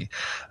 Reed.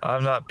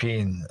 I'm not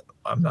peeing.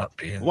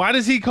 Why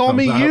does he call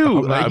me you?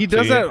 I'm Like, not he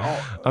does peeing.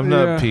 that. I'm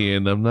not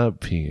peeing. I'm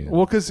not peeing.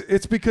 Well,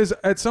 because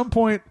at some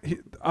point He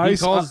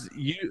calls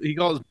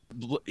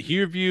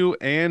Hearview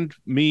and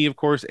me, of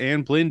course,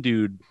 and Blinn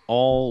Dude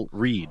all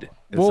Reed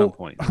at some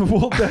point.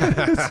 Well,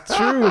 that is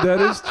true.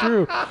 That is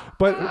true.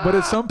 But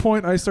at some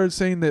point, I started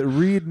saying that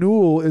Reed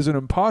Newell is an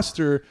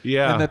imposter.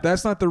 Yeah. And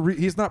that's not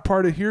he's not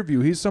part of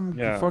Hearview. He's some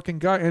fucking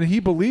guy, and he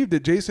believed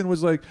it. Jason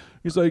was like,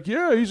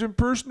 yeah, he's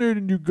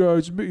impersonating you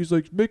guys. He's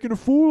like making a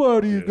fool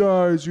out of you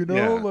guys. You know,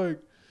 Yeah. like.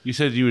 You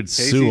said you would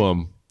sue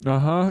him.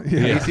 Yeah.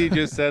 Casey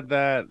just said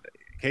that.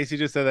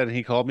 And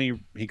he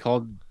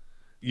called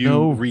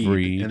you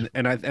Reed.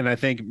 And I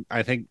think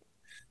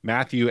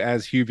Matthew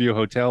as Hearview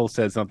Hotel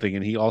said something,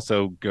 and he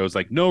also goes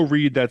like, "No,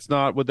 Reed, that's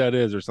not what that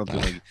is," or something.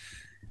 Like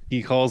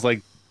he calls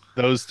like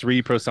those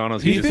three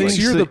personas. He thinks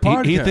you're the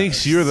podcast. He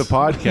thinks you're the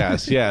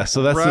podcast. Yeah,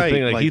 so that's Right, the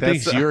thing. Like, like he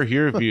that's thinks you're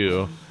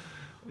Hearview.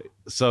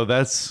 So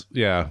that's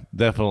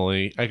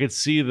definitely. I could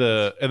see and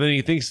then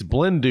he thinks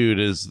Blinn Dude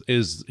is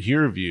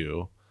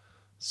Hearview.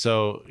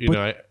 So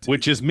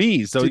which is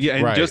me. So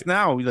and right. just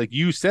now, like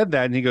you said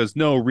that, and he goes,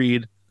 "No,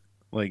 Reed."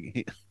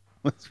 Like,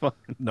 let's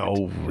fucking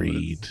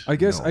Reed. I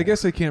guess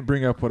I can't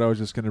bring up what I was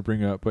just going to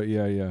bring up, but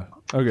yeah.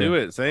 Okay. do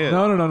it. Say it.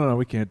 No.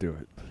 We can't do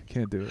it.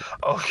 Can't do it.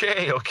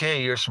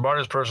 Okay. You're the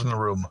smartest person in the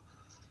room.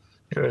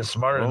 You're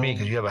smarter than me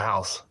because you have a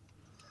house.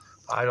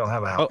 I don't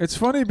have a house. It's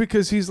funny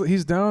because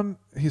he's down.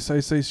 I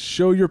say,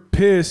 show your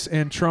piss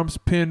and Trump's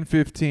pin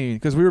 15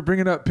 because we were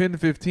bringing up pin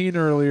 15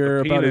 earlier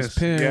about his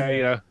pin.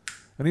 Yeah.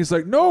 And he's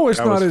like, no, it's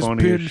That not was his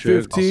funny pin as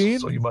shit. 15.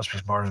 So you must be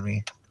smarter than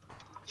me.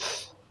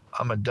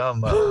 I'm a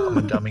dummy.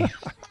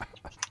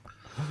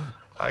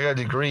 I got a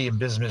degree in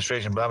business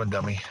administration, but I'm a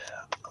dummy.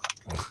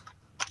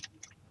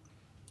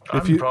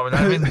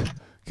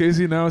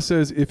 Casey now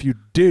says, if you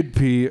did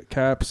pee,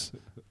 caps,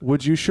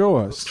 would you show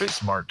us? Street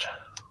smart.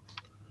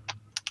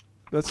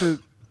 That's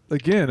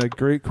again a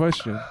great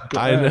question.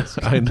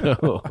 I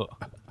know.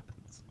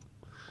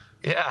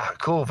 Yeah,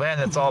 cool van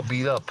that's all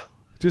beat up.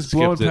 Just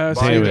blowing past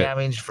Body Damn it.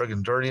 damage,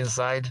 friggin' dirty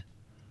inside.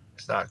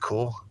 It's not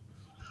cool.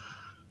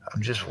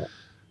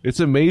 It's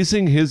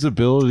amazing his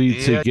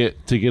ability to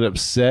get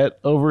upset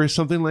over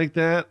something like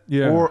that.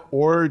 Yeah.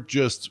 Or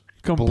just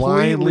Completely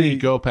blindly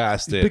go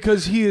past it.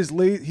 because he is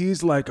late.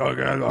 He's like, oh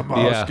god, I'm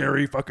all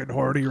scary fucking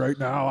horny right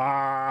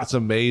now. It's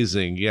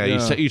amazing. Yeah.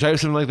 Yeah. You type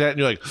something like that and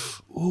you're like,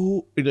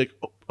 ooh, and you're like,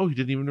 oh, he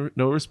didn't even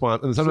know a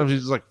response. And sometimes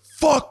he's just like,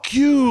 fuck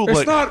you. It's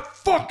like, not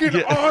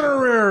fucking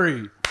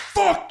honorary.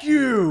 Fuck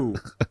you.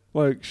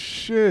 Like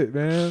shit,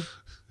 man.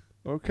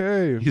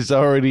 Okay. he's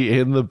already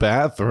in the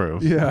bathroom.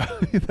 Yeah,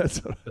 that's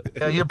what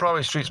Yeah, you're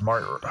probably street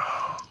smart.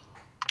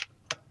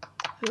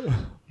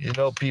 You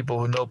know people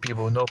who know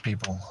people who know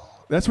people.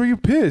 That's where you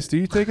piss. Do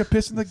you take a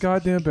piss in the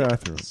goddamn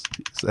bathroom?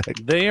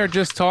 Exactly. They are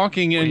just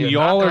talking, and Well,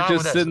 y'all are knocking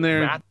on just with sitting that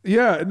there rat-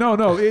 Yeah,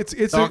 no. It's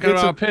talking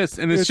it's about piss,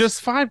 and it's just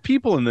 5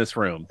 people in this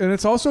room. and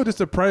it's also just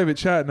a private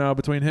chat now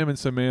between him and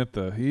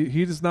Samantha.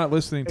 He is not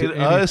listening to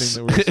And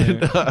anything that we're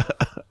saying.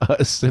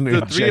 Us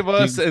The 3 of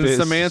us interjecting and piss.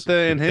 Samantha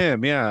and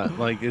him. Yeah,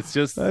 like it's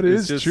just That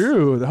it's is just,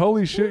 true.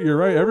 Holy shit, you're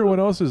right. Everyone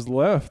else has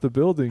left the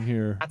building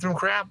here. Bathroom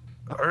crap?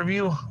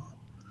 Irview?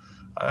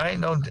 I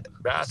ain't no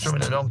bathroom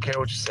and I don't care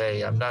what you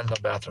say. I'm not in the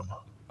bathroom.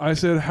 I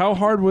said, how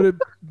hard would it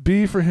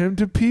be for him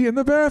to pee in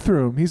the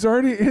bathroom? He's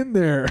already in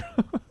there.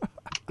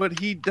 But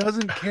he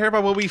doesn't care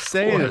about what we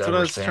say. That's what I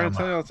was trying to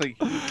tell you. I was like,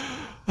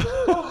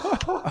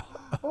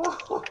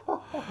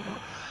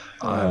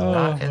 I'm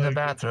not in the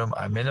bathroom.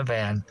 I'm in a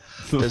van.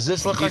 Does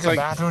this look like a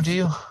bathroom to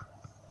you?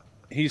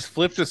 he's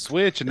flipped a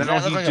switch, and Does now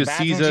that look he like a just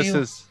sees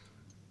bathroom us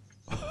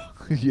to you?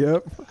 as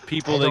Yep.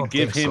 people I that don't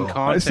give think him so.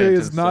 content. I say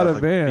it's and not stuff, a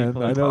like van.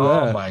 people I that- know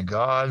Oh that. my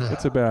God.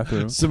 It's a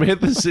bathroom.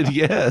 Samantha said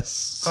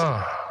yes.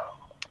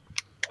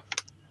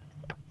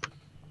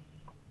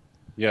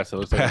 Yes, it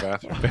looks like a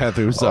bathroom.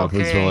 Bathrooms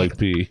often smell like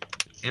pee.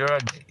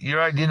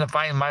 You're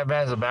identifying my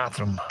van as a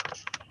bathroom.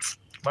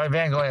 My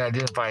van going to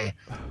identify.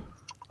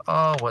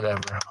 Oh,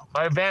 whatever.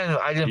 My van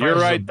identifies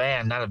as a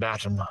van, not a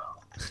bathroom.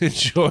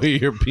 Enjoy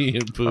your pee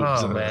and poop.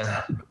 Oh,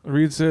 man.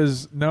 Reed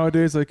says,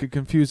 nowadays I could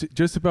confuse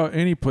just about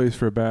any place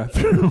for a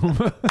bathroom.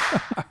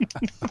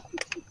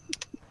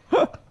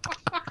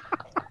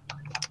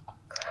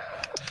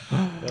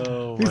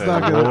 Oh, He's my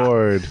not gonna-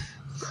 Lord.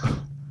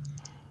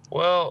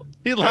 Well,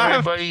 He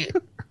laughed. everybody,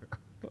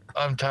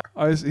 I'm tired.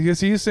 I guess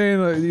he's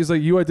saying, he's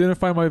like, you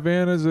identify my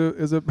van as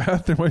a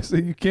bathroom. I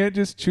say, you can't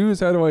just choose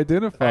how to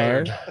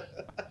identify.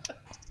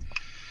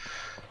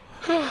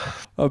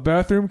 A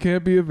bathroom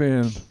can't be a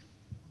van.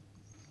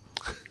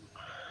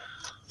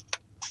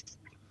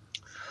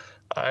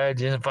 I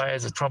identify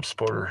as a Trump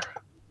supporter.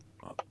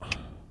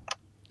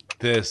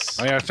 This.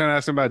 Oh, yeah, I was trying to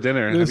ask him about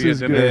dinner. This Have you is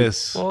had dinner? good.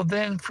 This. Well,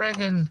 then,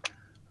 friggin'.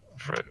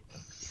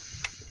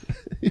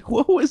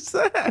 What was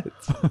that?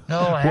 No,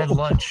 I had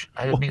lunch.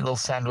 I had a meatloaf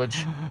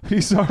sandwich.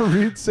 He saw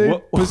Reed say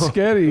What?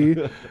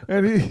 biscotti,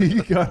 and he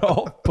got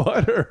all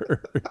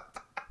buttered.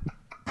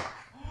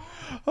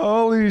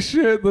 Holy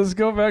shit, let's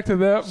go back to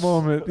that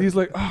moment. He's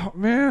like, oh,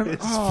 man. His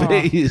oh.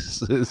 face.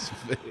 His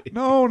face.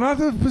 No, not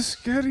the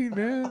biscotti,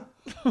 man.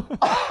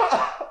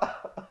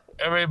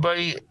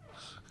 Everybody,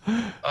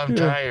 I'm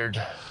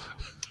tired.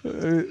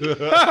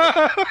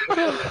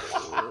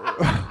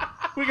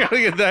 We gotta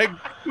get that.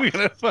 We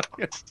gotta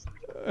fucking.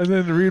 And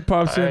then Reed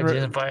pops I in.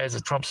 identify as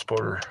a Trump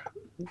supporter.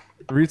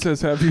 Reed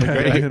says, have you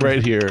had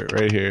Right here.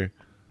 Right here.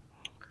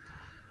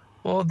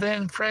 Well,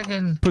 then,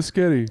 friggin'.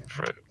 biscotti?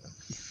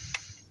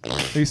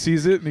 He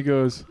sees it and he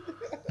goes,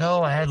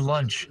 No, I had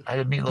lunch. I had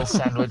a meatloaf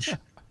sandwich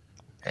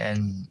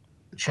and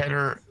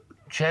cheddar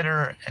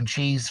and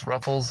cheese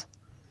ruffles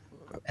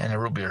and a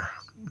root beer.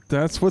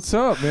 that's what's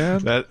up, man.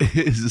 That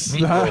is.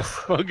 Meatloaf.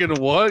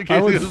 Fucking what?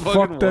 I would Fucking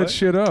fuck that what?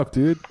 shit up,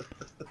 dude.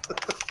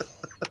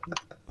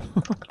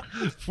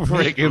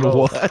 Freaking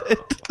what?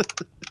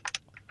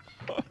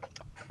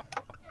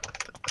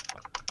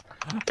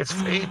 It's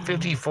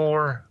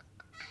 8:54.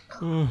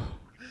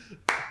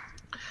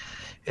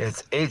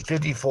 It's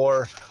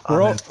 8:54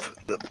 We're all- on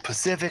the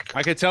Pacific.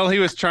 I could tell he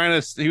was trying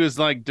to. He was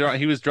like,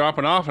 he was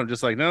dropping off. I'm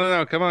just like,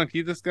 no, come on,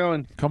 keep this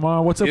going. Come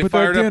on, what's up Get with that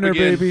fired up dinner,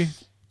 again. baby?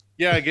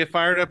 Yeah, get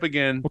fired up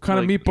again. What kind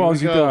Like, of here meatballs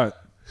we you go.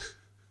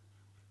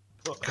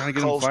 got? Gotta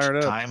get him Coast fired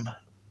up. time.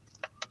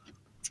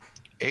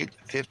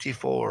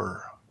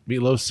 8:54.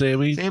 Meatloaf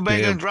Sammy. Is anybody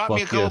Damn, gonna drop me a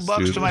fuck couple yes,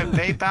 bucks dude. to my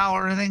PayPal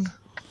or anything?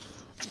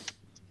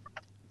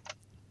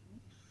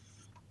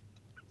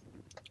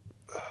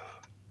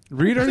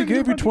 Reed already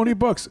gave you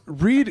 $20.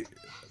 Reed,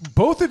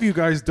 both of you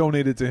guys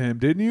donated to him,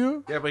 didn't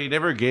you? Yeah, but he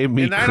never gave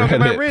me And I credit don't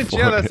get my wrench. for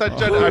Yeah, it.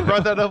 that's not. I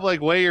brought that up like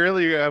way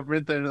earlier. I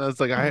was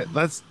like,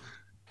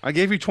 I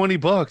gave you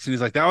 $20, and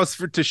he's like, that was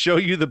to show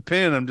you the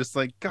pin. I'm just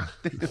like, God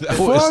damn. That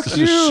was Fuck to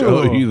you.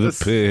 show you the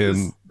This-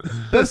 pin.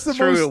 That's the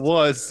True, most. it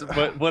was,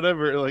 but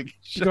whatever. Like,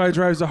 The guy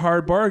drives a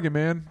hard bargain,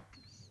 man.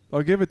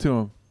 I'll give it to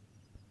him.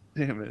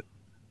 damn it.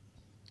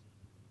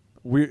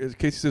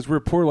 Casey says we're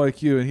poor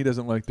like you, and he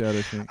doesn't like that.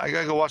 I think. I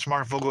gotta go watch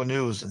Mark Vogel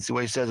News and see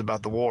what he says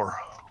about the war.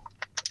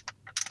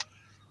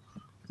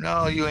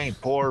 No, you ain't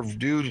poor,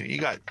 dude. You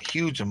got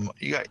huge.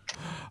 You got.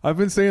 I've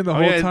been saying the Oh,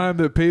 whole yeah. time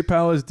that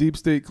PayPal is Deep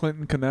State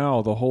Clinton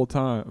Canal the whole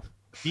time.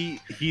 He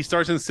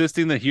starts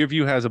insisting that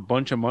Herview has a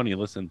bunch of money.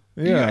 Listen,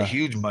 You Yeah. got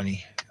huge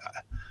money.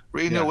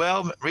 Reed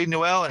Noel and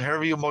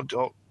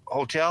Herview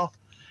Hotel.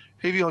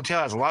 Herview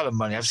Hotel has a lot of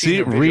money. I've seen See,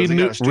 their videos. They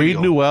got a Reed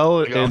studio. Newell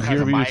They got all and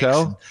kinds of Herview mics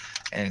Hotel.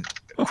 and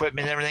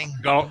equipment and everything.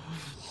 got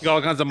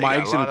all kinds of They got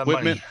a mics lot and of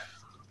equipment. money.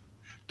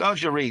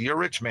 Don't you, Reed? You're a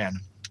rich man.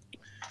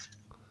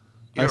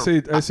 I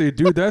say,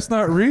 dude, that's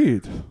not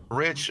Reed.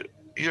 Rich.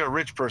 You're a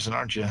rich person,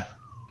 aren't you?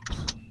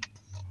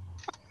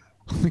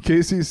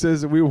 Casey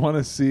says that we want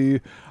to see.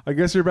 I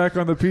guess you're back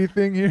on the P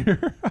thing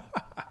here.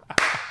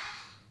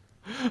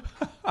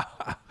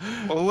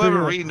 Well,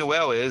 whoever Reed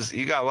Noel is,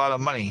 you got a lot of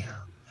money.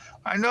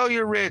 I know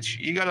you're rich.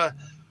 You got a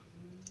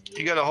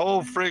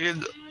whole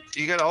friggin'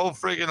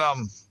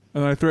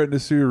 And I threatened to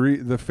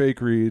sue the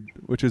fake Reed,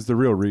 which is the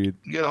real Reed.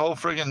 you got a whole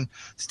friggin'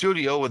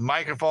 studio with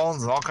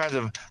microphones and all kinds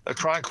of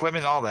electronic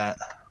equipment and all that.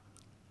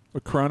 A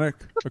chronic.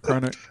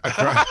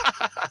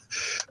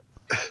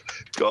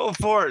 Go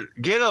for it.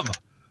 Get him.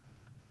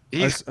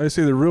 I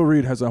say the real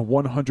Reed has a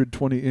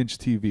 120-inch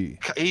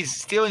TV. He's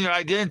stealing your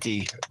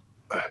identity.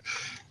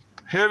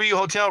 Herview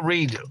Hotel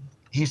Reed.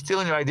 He's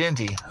stealing your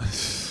identity.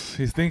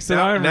 He thinks that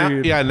I'm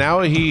Reed.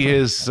 Now he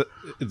is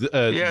Yeah, this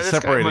guy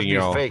separating must be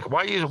y'all. fake.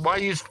 Why are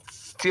you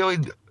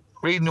stealing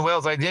Reed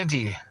Noel's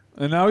identity?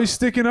 And now he's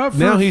sticking up for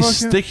Now he's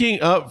fucking-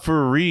 sticking up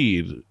for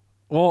Reed.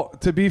 Well,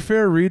 to be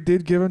fair, Reed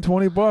did give him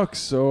 $20,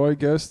 so I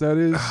guess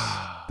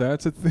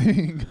that's a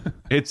thing.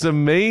 It's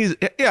amazing.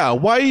 Yeah,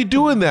 why are you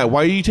doing that?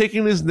 Why are you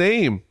taking his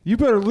name? You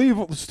better leave.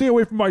 Stay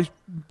away from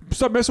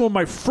stop messing with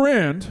my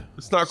friend.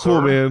 It's not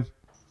cool, man.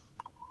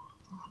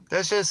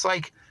 That's just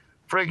like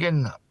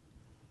friggin'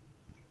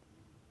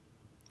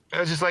 It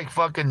was just like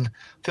fucking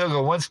Phil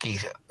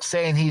Gawinski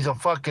saying he's a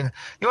fucking. You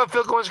know what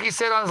Phil Gawinski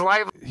said on his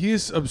live?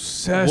 He's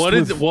obsessed.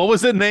 What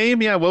was the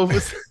name? Yeah, what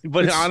was?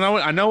 But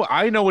I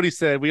know what he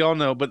said. We all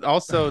know. But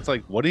also, it's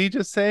like, what did he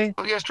just say?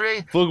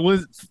 Yesterday.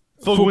 Fugwinski.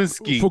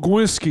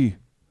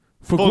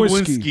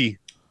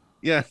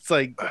 Yeah, it's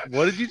like,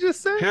 what did you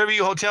just say?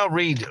 Fairview Hotel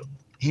read.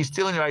 He's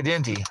stealing your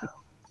identity.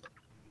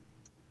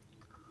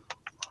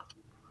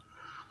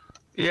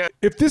 Yeah.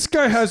 If this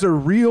guy has a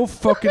real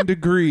fucking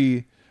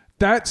degree,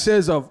 that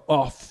says a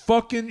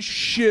fucking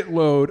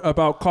shitload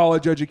about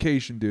college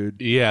education,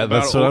 dude. Yeah,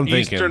 that's what I'm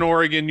thinking. Eastern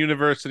Oregon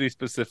University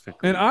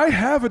specifically. And I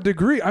have a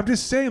degree. I'm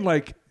just saying,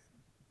 like,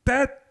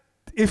 that.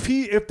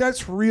 If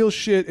that's real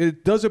shit,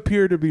 it does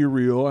appear to be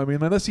real. I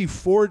mean, unless he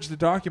forged the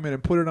document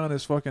and put it on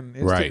his fucking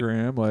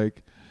Instagram,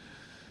 like.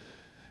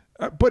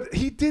 But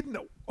he didn't.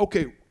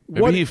 Okay,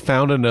 maybe he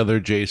found another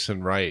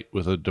Jason Wright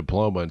with a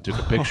diploma and took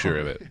a picture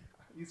of it.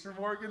 He's from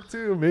Oregon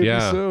too, maybe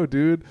so,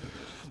 dude.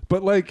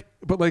 But like,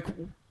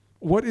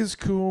 what is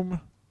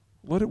cum?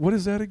 What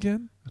is that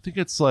again? I think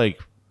it's like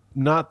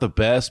not the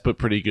best, but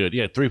pretty good.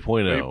 Yeah,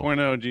 3.0.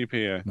 3.0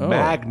 GPA. Oh.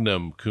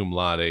 Magnum cum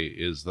laude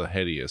is the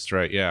headiest,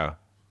 right? Yeah.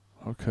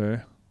 Okay.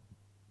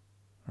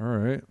 All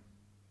right.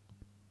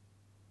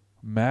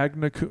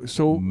 Magna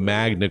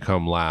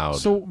cum laude.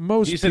 So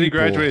most he said he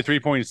graduated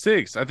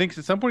 3.6. I think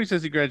at some point he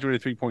says he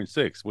graduated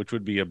 3.6, which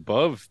would be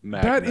above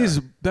Magna.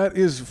 That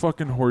is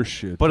fucking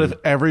horseshit. But dude, if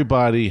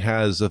everybody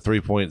has a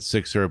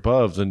 3.6 or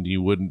above, then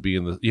you wouldn't be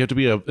in the. You have to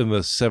be in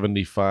the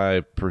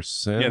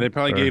 75%. Yeah, they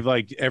probably gave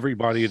like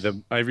everybody got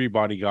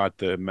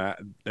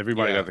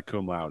the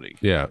cum laude.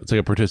 Yeah, it's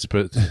like a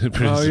participation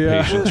trophy.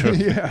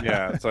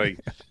 Yeah, it's like.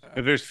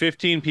 If there's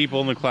 15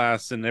 people in the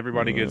class and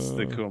everybody gets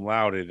the cum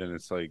laude, then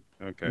it's like,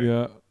 okay.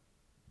 Yeah.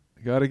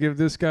 You got to give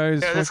this guy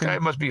his this guy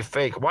must be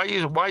fake. Why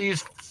are you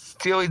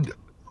stealing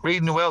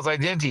Reed Noel's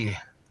identity,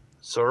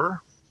 sir?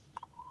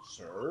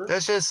 Sir?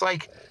 That's just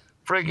like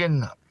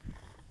friggin'.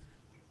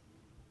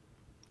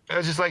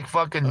 It's just like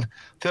fucking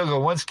Phil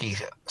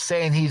Gawinski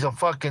saying he's a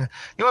fucking. You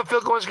know what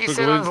Phil Gawinski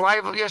said on his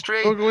live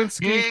yesterday? You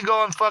need to go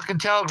on fucking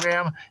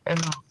Telegram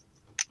and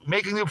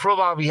make a new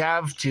profile if you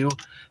have to,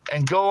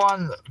 and go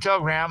on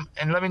Telegram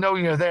and let me know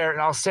when you're there,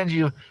 and I'll send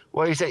you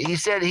what he said. He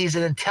said he's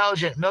an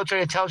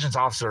military intelligence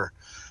officer.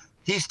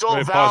 He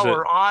stole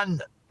valor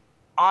on.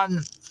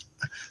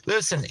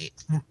 Listen,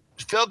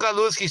 Phil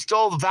Godlewski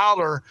stole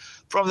valor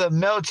from the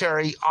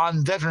military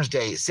on Veterans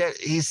Day.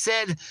 He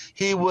said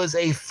he was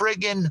a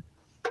friggin'.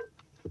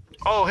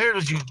 Oh, here it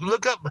is. You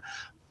look up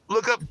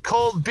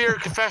Cold Beer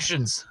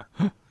Confessions.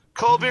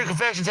 Cold Beer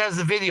Confessions has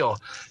the video.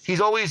 He's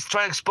always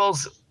trying to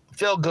expose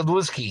Phil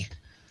Godlewski.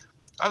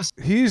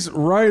 He's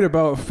right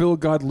about Phil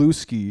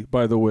Godlewski,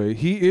 by the way.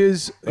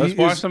 Let's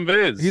watch some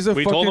vids.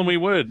 We told him we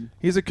would.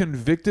 He's a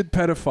convicted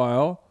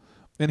pedophile,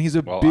 and he's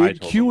a big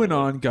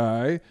QAnon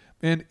guy,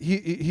 and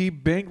he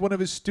banged one of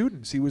his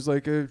students. He was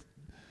like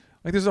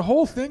there's a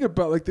whole thing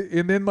about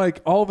and then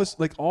all of us,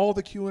 all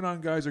the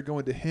QAnon guys are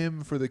going to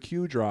him for the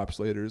Q drops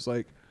later. It's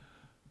like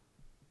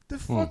the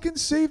fucking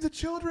save the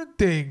children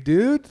thing,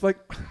 dude.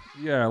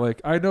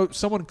 I know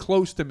someone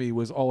close to me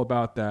was all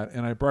about that,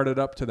 and I brought it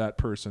up to that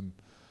person.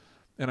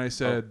 And I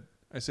said,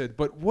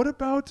 but what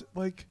about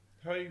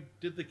how you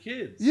did the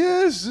kids?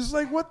 Yes, it's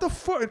like, what the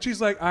fuck? And she's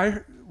like,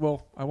 I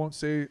won't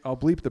say, I'll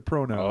bleep the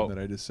pronoun that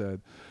I just said.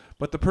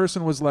 But the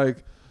person was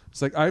like,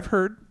 it's like, I've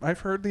heard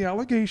the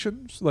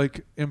allegations,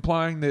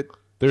 implying that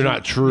they're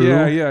not true.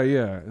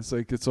 Yeah. It's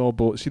like, it's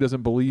all she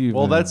doesn't believe.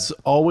 Well, that's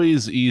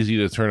always easy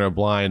to turn a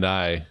blind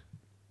eye.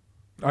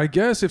 I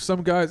guess if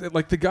some guys,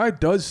 the guy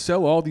does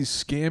sell all these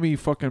scammy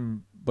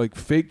fucking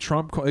fake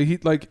Trump.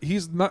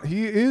 He's not.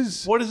 He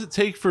is. What does it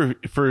take for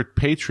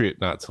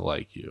Patriot not to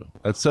like you?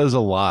 That says a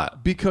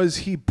lot. Because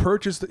he got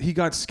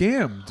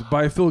scammed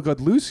by Phil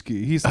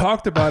Godlewski. He's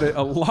talked about it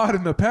a lot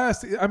in the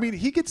past. I mean,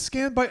 he gets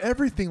scammed by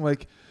everything.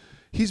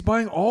 He's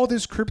buying all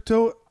this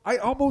crypto. I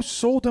almost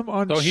sold him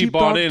on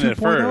Sheepdog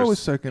 2.0 a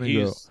second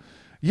ago.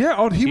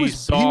 Yeah, he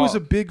was a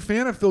big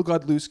fan of Phil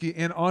Godlewski,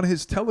 and on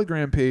his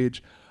Telegram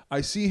page, I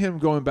see him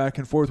going back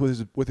and forth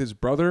with his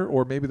brother,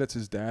 or maybe that's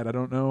his dad. I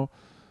don't know.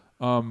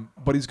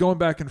 But he's going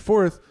back and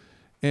forth,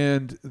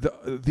 and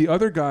the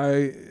other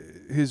guy,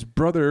 his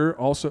brother,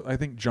 also I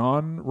think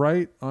John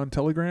Wright on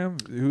Telegram.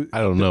 I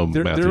don't know.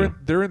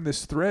 They're in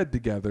this thread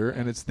together,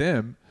 and it's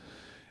them,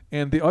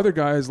 and the other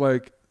guy is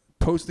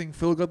posting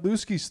Phil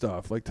Godlewski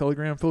stuff,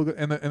 Telegram Phil,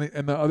 and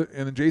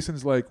then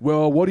Jason's like,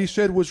 well, what he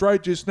said was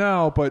right just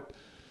now, but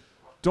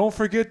don't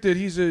forget that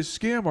he's a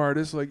scam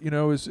artist.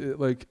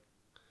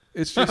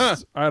 It's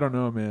just I don't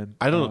know, man.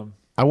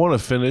 I want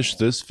to finish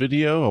this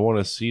video. I want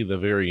to see the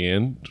very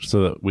end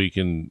so that we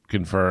can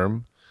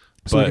confirm.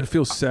 So we can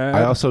feel sad.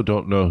 I also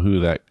don't know who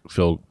that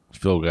Phil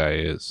guy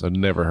is. I've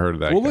never heard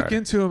of that guy. We'll look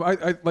into him.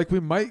 I we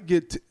might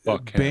get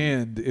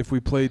banned if we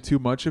play too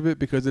much of it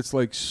because it's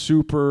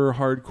super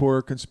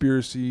hardcore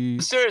conspiracy.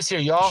 I'm serious here,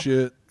 y'all.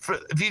 Shit.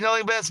 If you know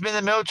anybody that's been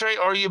in the military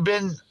or you've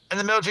been in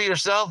the military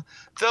yourself,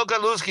 Phil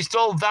Godlewski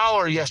stole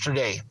valor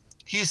yesterday.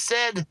 He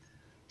said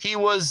he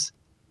was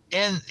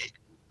in,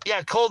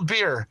 cold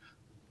beer.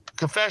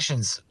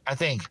 confessions, I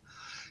think.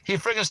 He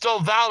freaking stole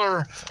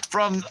valor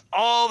from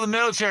all the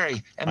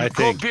military, and the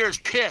Gold Beard's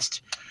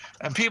pissed.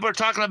 And people are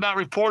talking about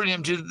reporting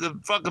him to the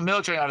fucking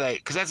military nowadays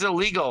because that's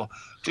illegal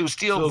to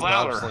steal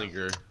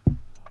valor.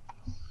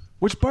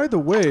 Which, by the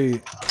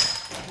way,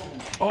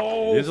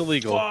 it is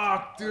illegal.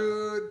 Fuck,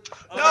 dude.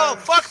 No,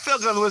 fuck Phil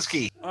Gun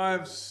Whiskey.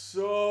 I'm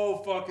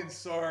so fucking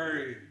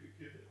sorry.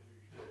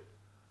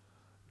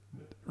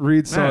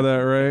 Reed saw that,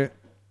 right?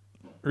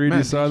 Reed,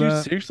 you saw did that?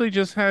 You seriously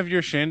just have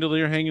your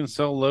chandelier hanging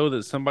so low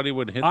that somebody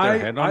would hit their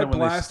head on it when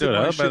they stood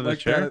up out of the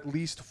chair? That at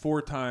least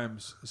 4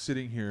 times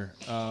sitting here.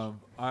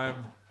 I'm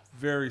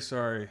very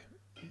sorry.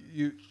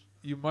 You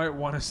might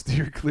want to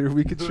steer clear.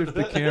 We could shift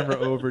the camera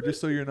over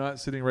just so you're not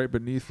sitting right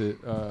beneath it.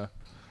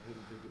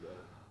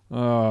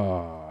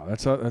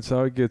 That's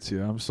how it gets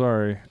you. I'm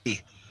sorry.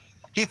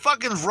 He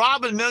fucking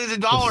robbing millions of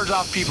dollars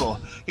off people.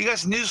 He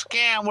got a new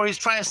scam where he's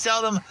trying to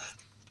sell them.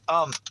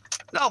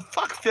 No,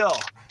 fuck Phil.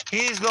 He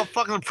needs to go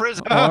fucking to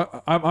prison.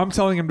 I'm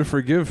telling him to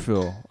forgive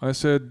Phil. I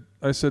said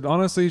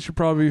honestly, you should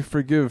probably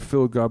forgive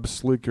Phil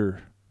Gobslicker.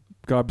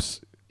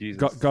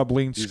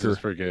 Goblinsker. Jesus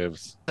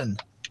forgives.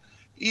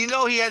 You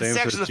know he had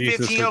sex with a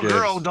 15-year-old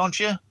girl, don't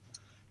you?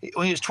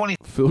 When he was 20.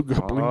 Phil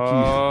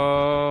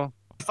Goblinky.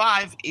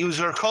 5, he was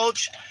her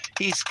coach.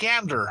 He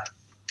scammed her.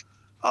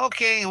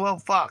 Okay, well,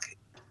 fuck.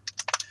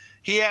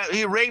 He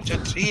raped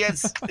her. He had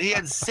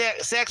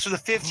sex with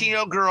a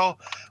 15-year-old girl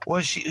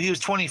when he was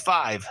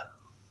 25.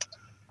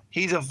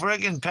 He's a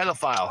friggin'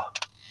 pedophile.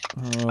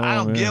 I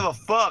don't give a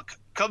fuck.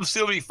 Come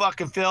sue me,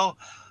 fucking Phil.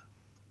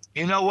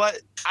 You know what?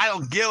 I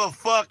don't give a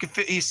fuck if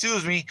he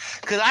sues me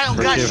because I don't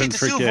got shit to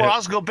sue for. I'll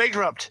just go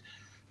bankrupt.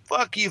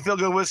 Fuck you, Phil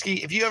Good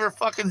Whiskey. If you ever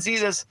fucking see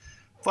this,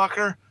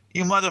 fucker,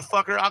 you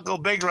motherfucker, I'll go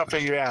bankrupt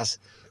on your ass.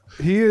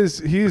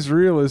 He's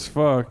real as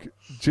fuck.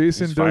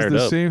 Jason does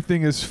the same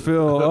thing as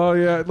Phil. Oh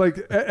yeah, like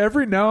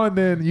every now and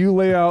then you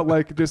lay out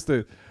like just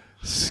a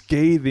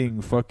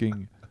scathing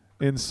fucking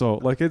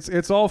insult. Like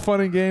it's all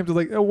fun and games.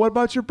 Like, oh, what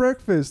about your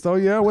breakfast? Oh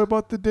yeah, what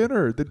about the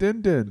dinner? The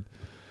din.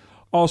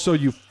 Also,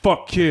 you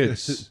fuck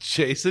kids.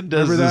 Jason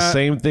does the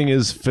same thing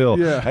as Phil.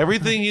 Yeah.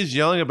 Everything he's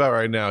yelling about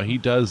right now, he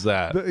does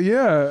that.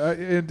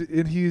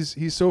 And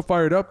he's so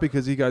fired up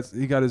because he got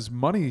his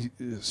money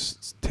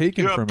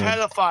taken from him. You're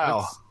a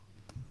pedophile.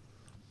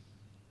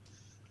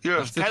 You're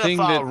a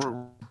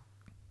pedophile.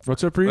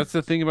 What's up, Reed? That's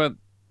the thing about.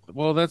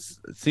 Well,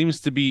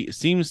 seems to be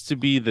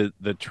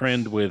the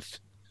trend with.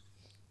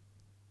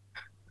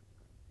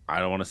 I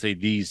don't want to say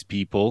these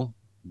people,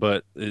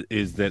 but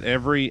is that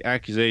every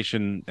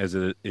accusation is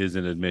an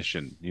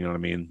admission? You know what I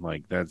mean?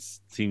 Like that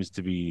seems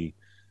to be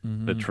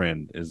the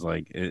trend. Is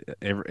like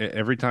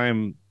every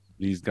time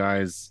these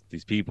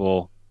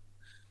people,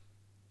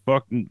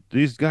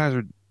 these guys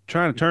are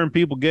trying to turn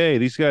people gay.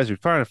 These guys are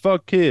trying to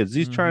fuck kids.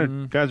 These guys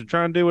are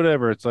trying to do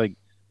whatever. It's like,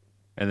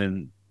 and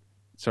then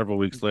several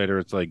weeks later,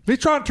 it's like he's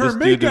trying to turn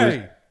me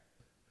gay.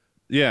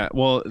 Yeah,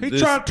 well, he's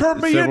trying to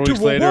turn me several into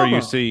weeks later, woman.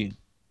 you see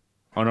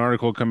an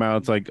article come out.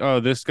 It's like, oh,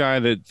 this guy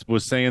that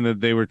was saying that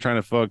they were trying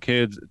to fuck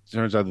kids. It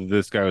turns out that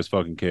this guy was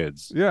fucking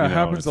kids. Yeah, it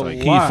happens a lot.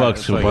 He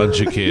fucks a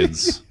bunch of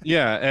kids.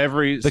 Yeah,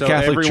 the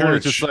Catholic everyone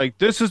Church is just like,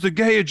 this is the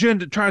gay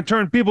agenda, trying to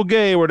turn people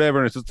gay or whatever.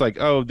 And it's just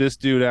like, oh, this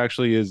dude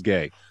actually is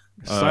gay.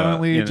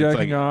 Silently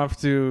jacking off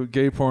to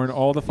gay porn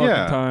all the fucking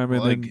time,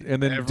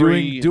 and then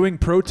doing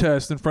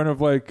protests in front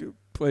of like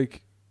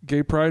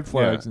gay pride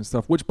flags and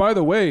stuff. Which, by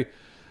the way,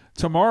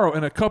 tomorrow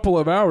in a couple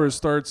of hours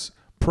starts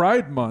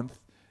Pride Month,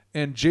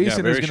 and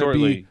Jason is going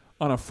to be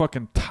on a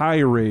fucking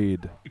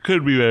tirade. It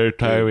could be better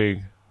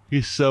timing.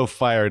 He's so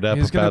fired up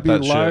about that shit. He's going to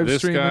be live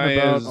streaming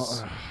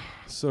about.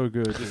 So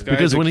good,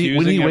 because when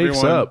he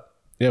wakes up,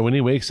 when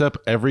he wakes up,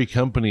 every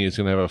company is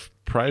going to have a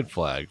pride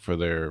flag for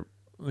their.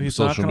 He's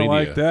social not going to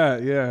media. like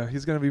that. Yeah,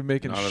 he's going to be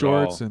making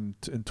shorts and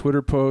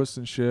Twitter posts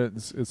and shit.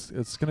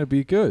 It's going to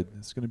be good.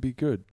 It's going to be good.